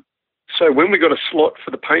time. So when we got a slot for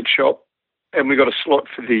the paint shop, and we got a slot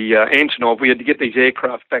for the Antonov. We had to get these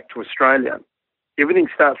aircraft back to Australia. Everything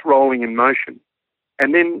starts rolling in motion.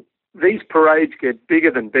 And then these parades get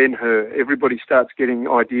bigger than Ben-Hur. Everybody starts getting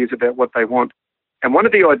ideas about what they want. And one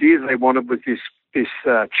of the ideas they wanted was this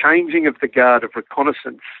changing of the guard of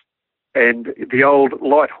reconnaissance. And the old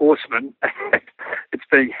light horseman, it's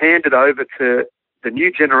being handed over to the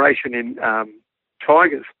new generation in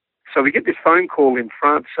Tigers. So we get this phone call in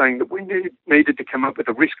France saying that we needed to come up with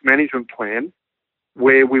a risk management plan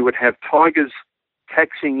where we would have Tigers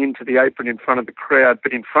taxiing into the apron in front of the crowd,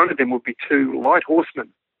 but in front of them would be two light horsemen,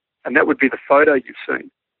 and that would be the photo you've seen.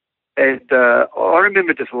 And I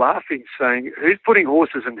remember just laughing, saying, who's putting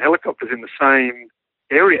horses and helicopters in the same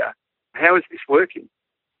area? How is this working?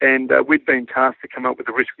 And we'd been tasked to come up with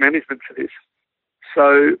a risk management for this.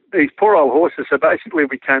 So these poor old horses, so basically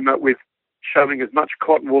we came up with shoving as much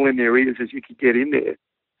cotton wool in their ears as you could get in there,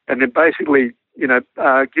 and then basically,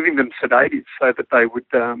 giving them sedatives so that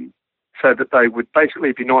they would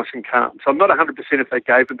basically be nice and calm. So I'm not 100% if they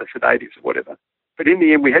gave them the sedatives or whatever, but in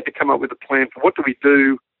the end we had to come up with a plan for what do we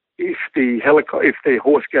do if the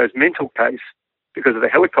horse goes mental case because of the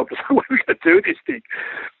helicopters. What are we going to do with this thing?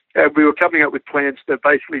 We were coming up with plans to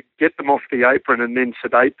basically get them off the apron and then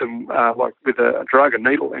sedate them like with a drug, a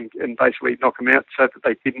needle, and basically knock them out so that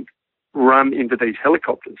they didn't run into these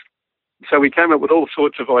helicopters. So we came up with all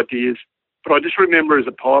sorts of ideas. But I just remember as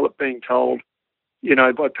a pilot being told,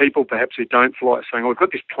 by people perhaps who don't fly, saying, we've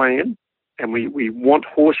got this plan and we want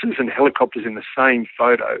horses and helicopters in the same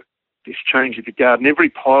photo, this change of the guard. And every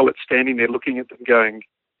pilot standing there looking at them going,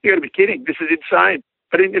 you got to be kidding, this is insane.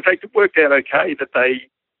 But in fact, it worked out okay that they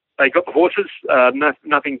got the horses,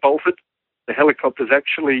 nothing bolted. The helicopters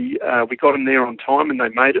actually, we got them there on time and they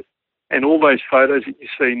made it. And all those photos that you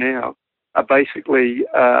see now are basically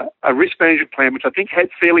a risk management plan, which I think had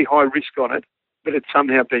fairly high risk on it, but it's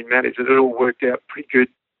somehow been managed. It all worked out pretty good.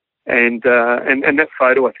 And that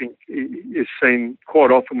photo, I think, is seen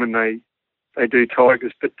quite often when they do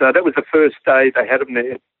Tigers. But that was the first day they had them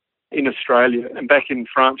there in Australia. And back in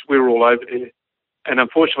France, we were all over there. And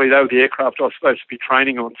unfortunately, they were the aircraft I was supposed to be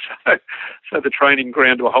training on. So the training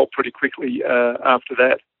ground to a halt pretty quickly after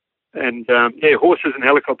that. And, horses and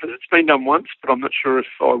helicopters. It's been done once, but I'm not sure if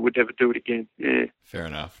I would ever do it again. Yeah. Fair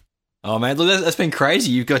enough. Oh, man, look, that's been crazy.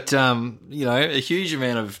 You've got, a huge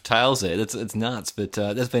amount of tales there. It's nuts, but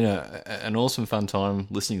that's been an awesome, fun time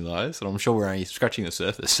listening to those. And I'm sure we're only scratching the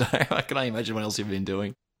surface, so I can only imagine what else you've been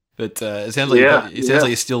doing. But it sounds like like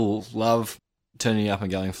you still love turning up and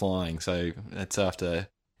going flying. So that's after...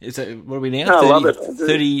 what are we now? No, 30, I love it.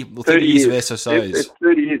 30 years of SSOs. It's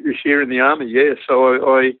 30 years this year in the Army, yeah.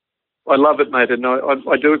 So I love it, mate, and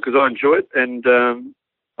I do it because I enjoy it, and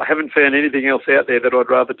I haven't found anything else out there that I'd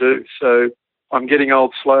rather do. So I'm getting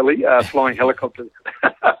old slowly, flying helicopters.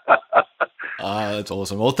 That's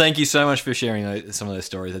awesome. Well, thank you so much for sharing some of those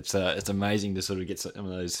stories. It's amazing to sort of get some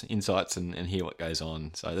of those insights and hear what goes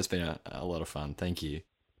on. So that's been a lot of fun. Thank you.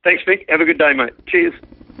 Thanks, Mick. Have a good day, mate. Cheers.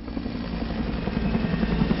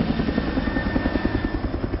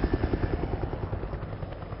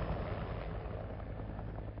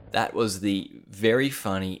 That was the very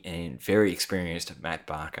funny and very experienced Matt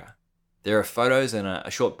Barker. There are photos and a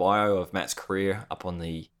short bio of Matt's career up on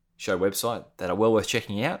the show website that are well worth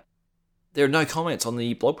checking out. There are no comments on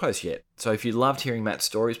the blog post yet, so if you loved hearing Matt's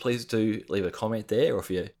stories, please do leave a comment there, or if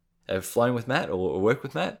you have flown with Matt or worked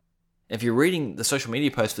with Matt. If you're reading the social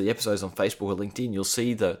media posts for the episodes on Facebook or LinkedIn, you'll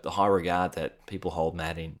see the high regard that people hold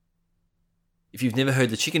Matt in. If you've never heard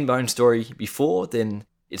the chicken bone story before, then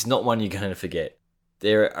it's not one you're going to forget.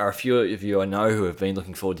 There are a few of you I know who have been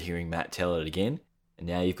looking forward to hearing Matt tell it again, and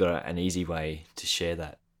now you've got an easy way to share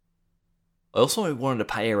that. I also wanted to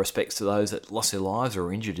pay our respects to those that lost their lives or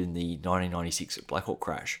were injured in the 1996 Black Hawk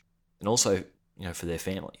crash, and also, for their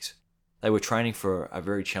families. They were training for a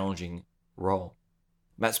very challenging role.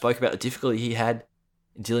 Matt spoke about the difficulty he had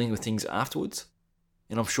in dealing with things afterwards,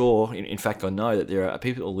 and I'm sure, in fact I know, that there are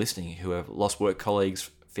people listening who have lost work colleagues,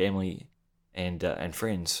 family, and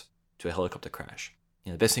friends to a helicopter crash.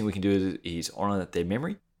 The best thing we can do is honour their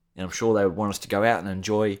memory, and I'm sure they would want us to go out and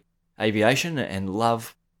enjoy aviation and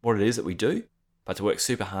love what it is that we do, but to work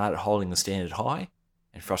super hard at holding the standard high,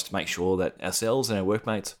 and for us to make sure that ourselves and our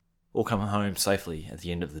workmates all come home safely at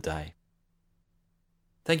the end of the day.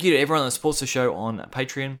 Thank you to everyone that supports the show on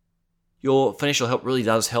Patreon. Your financial help really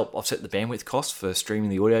does help offset the bandwidth costs for streaming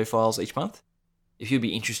the audio files each month. If you'd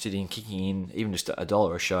be interested in kicking in even just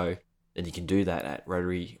 $1 a show, then you can do that at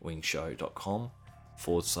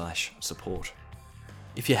rotarywingshow.com/support.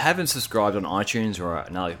 If you haven't subscribed on iTunes or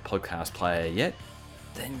another podcast player yet,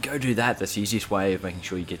 then go do that. That's the easiest way of making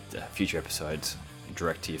sure you get future episodes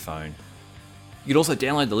direct to your phone. You can also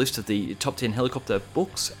download the list of the top 10 helicopter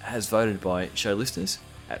books as voted by show listeners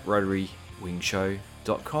at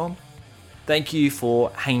rotarywingshow.com. Thank you for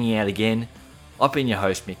hanging out again. I've been your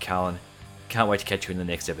host, Mick Carlin. Can't wait to catch you in the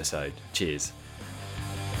next episode. Cheers.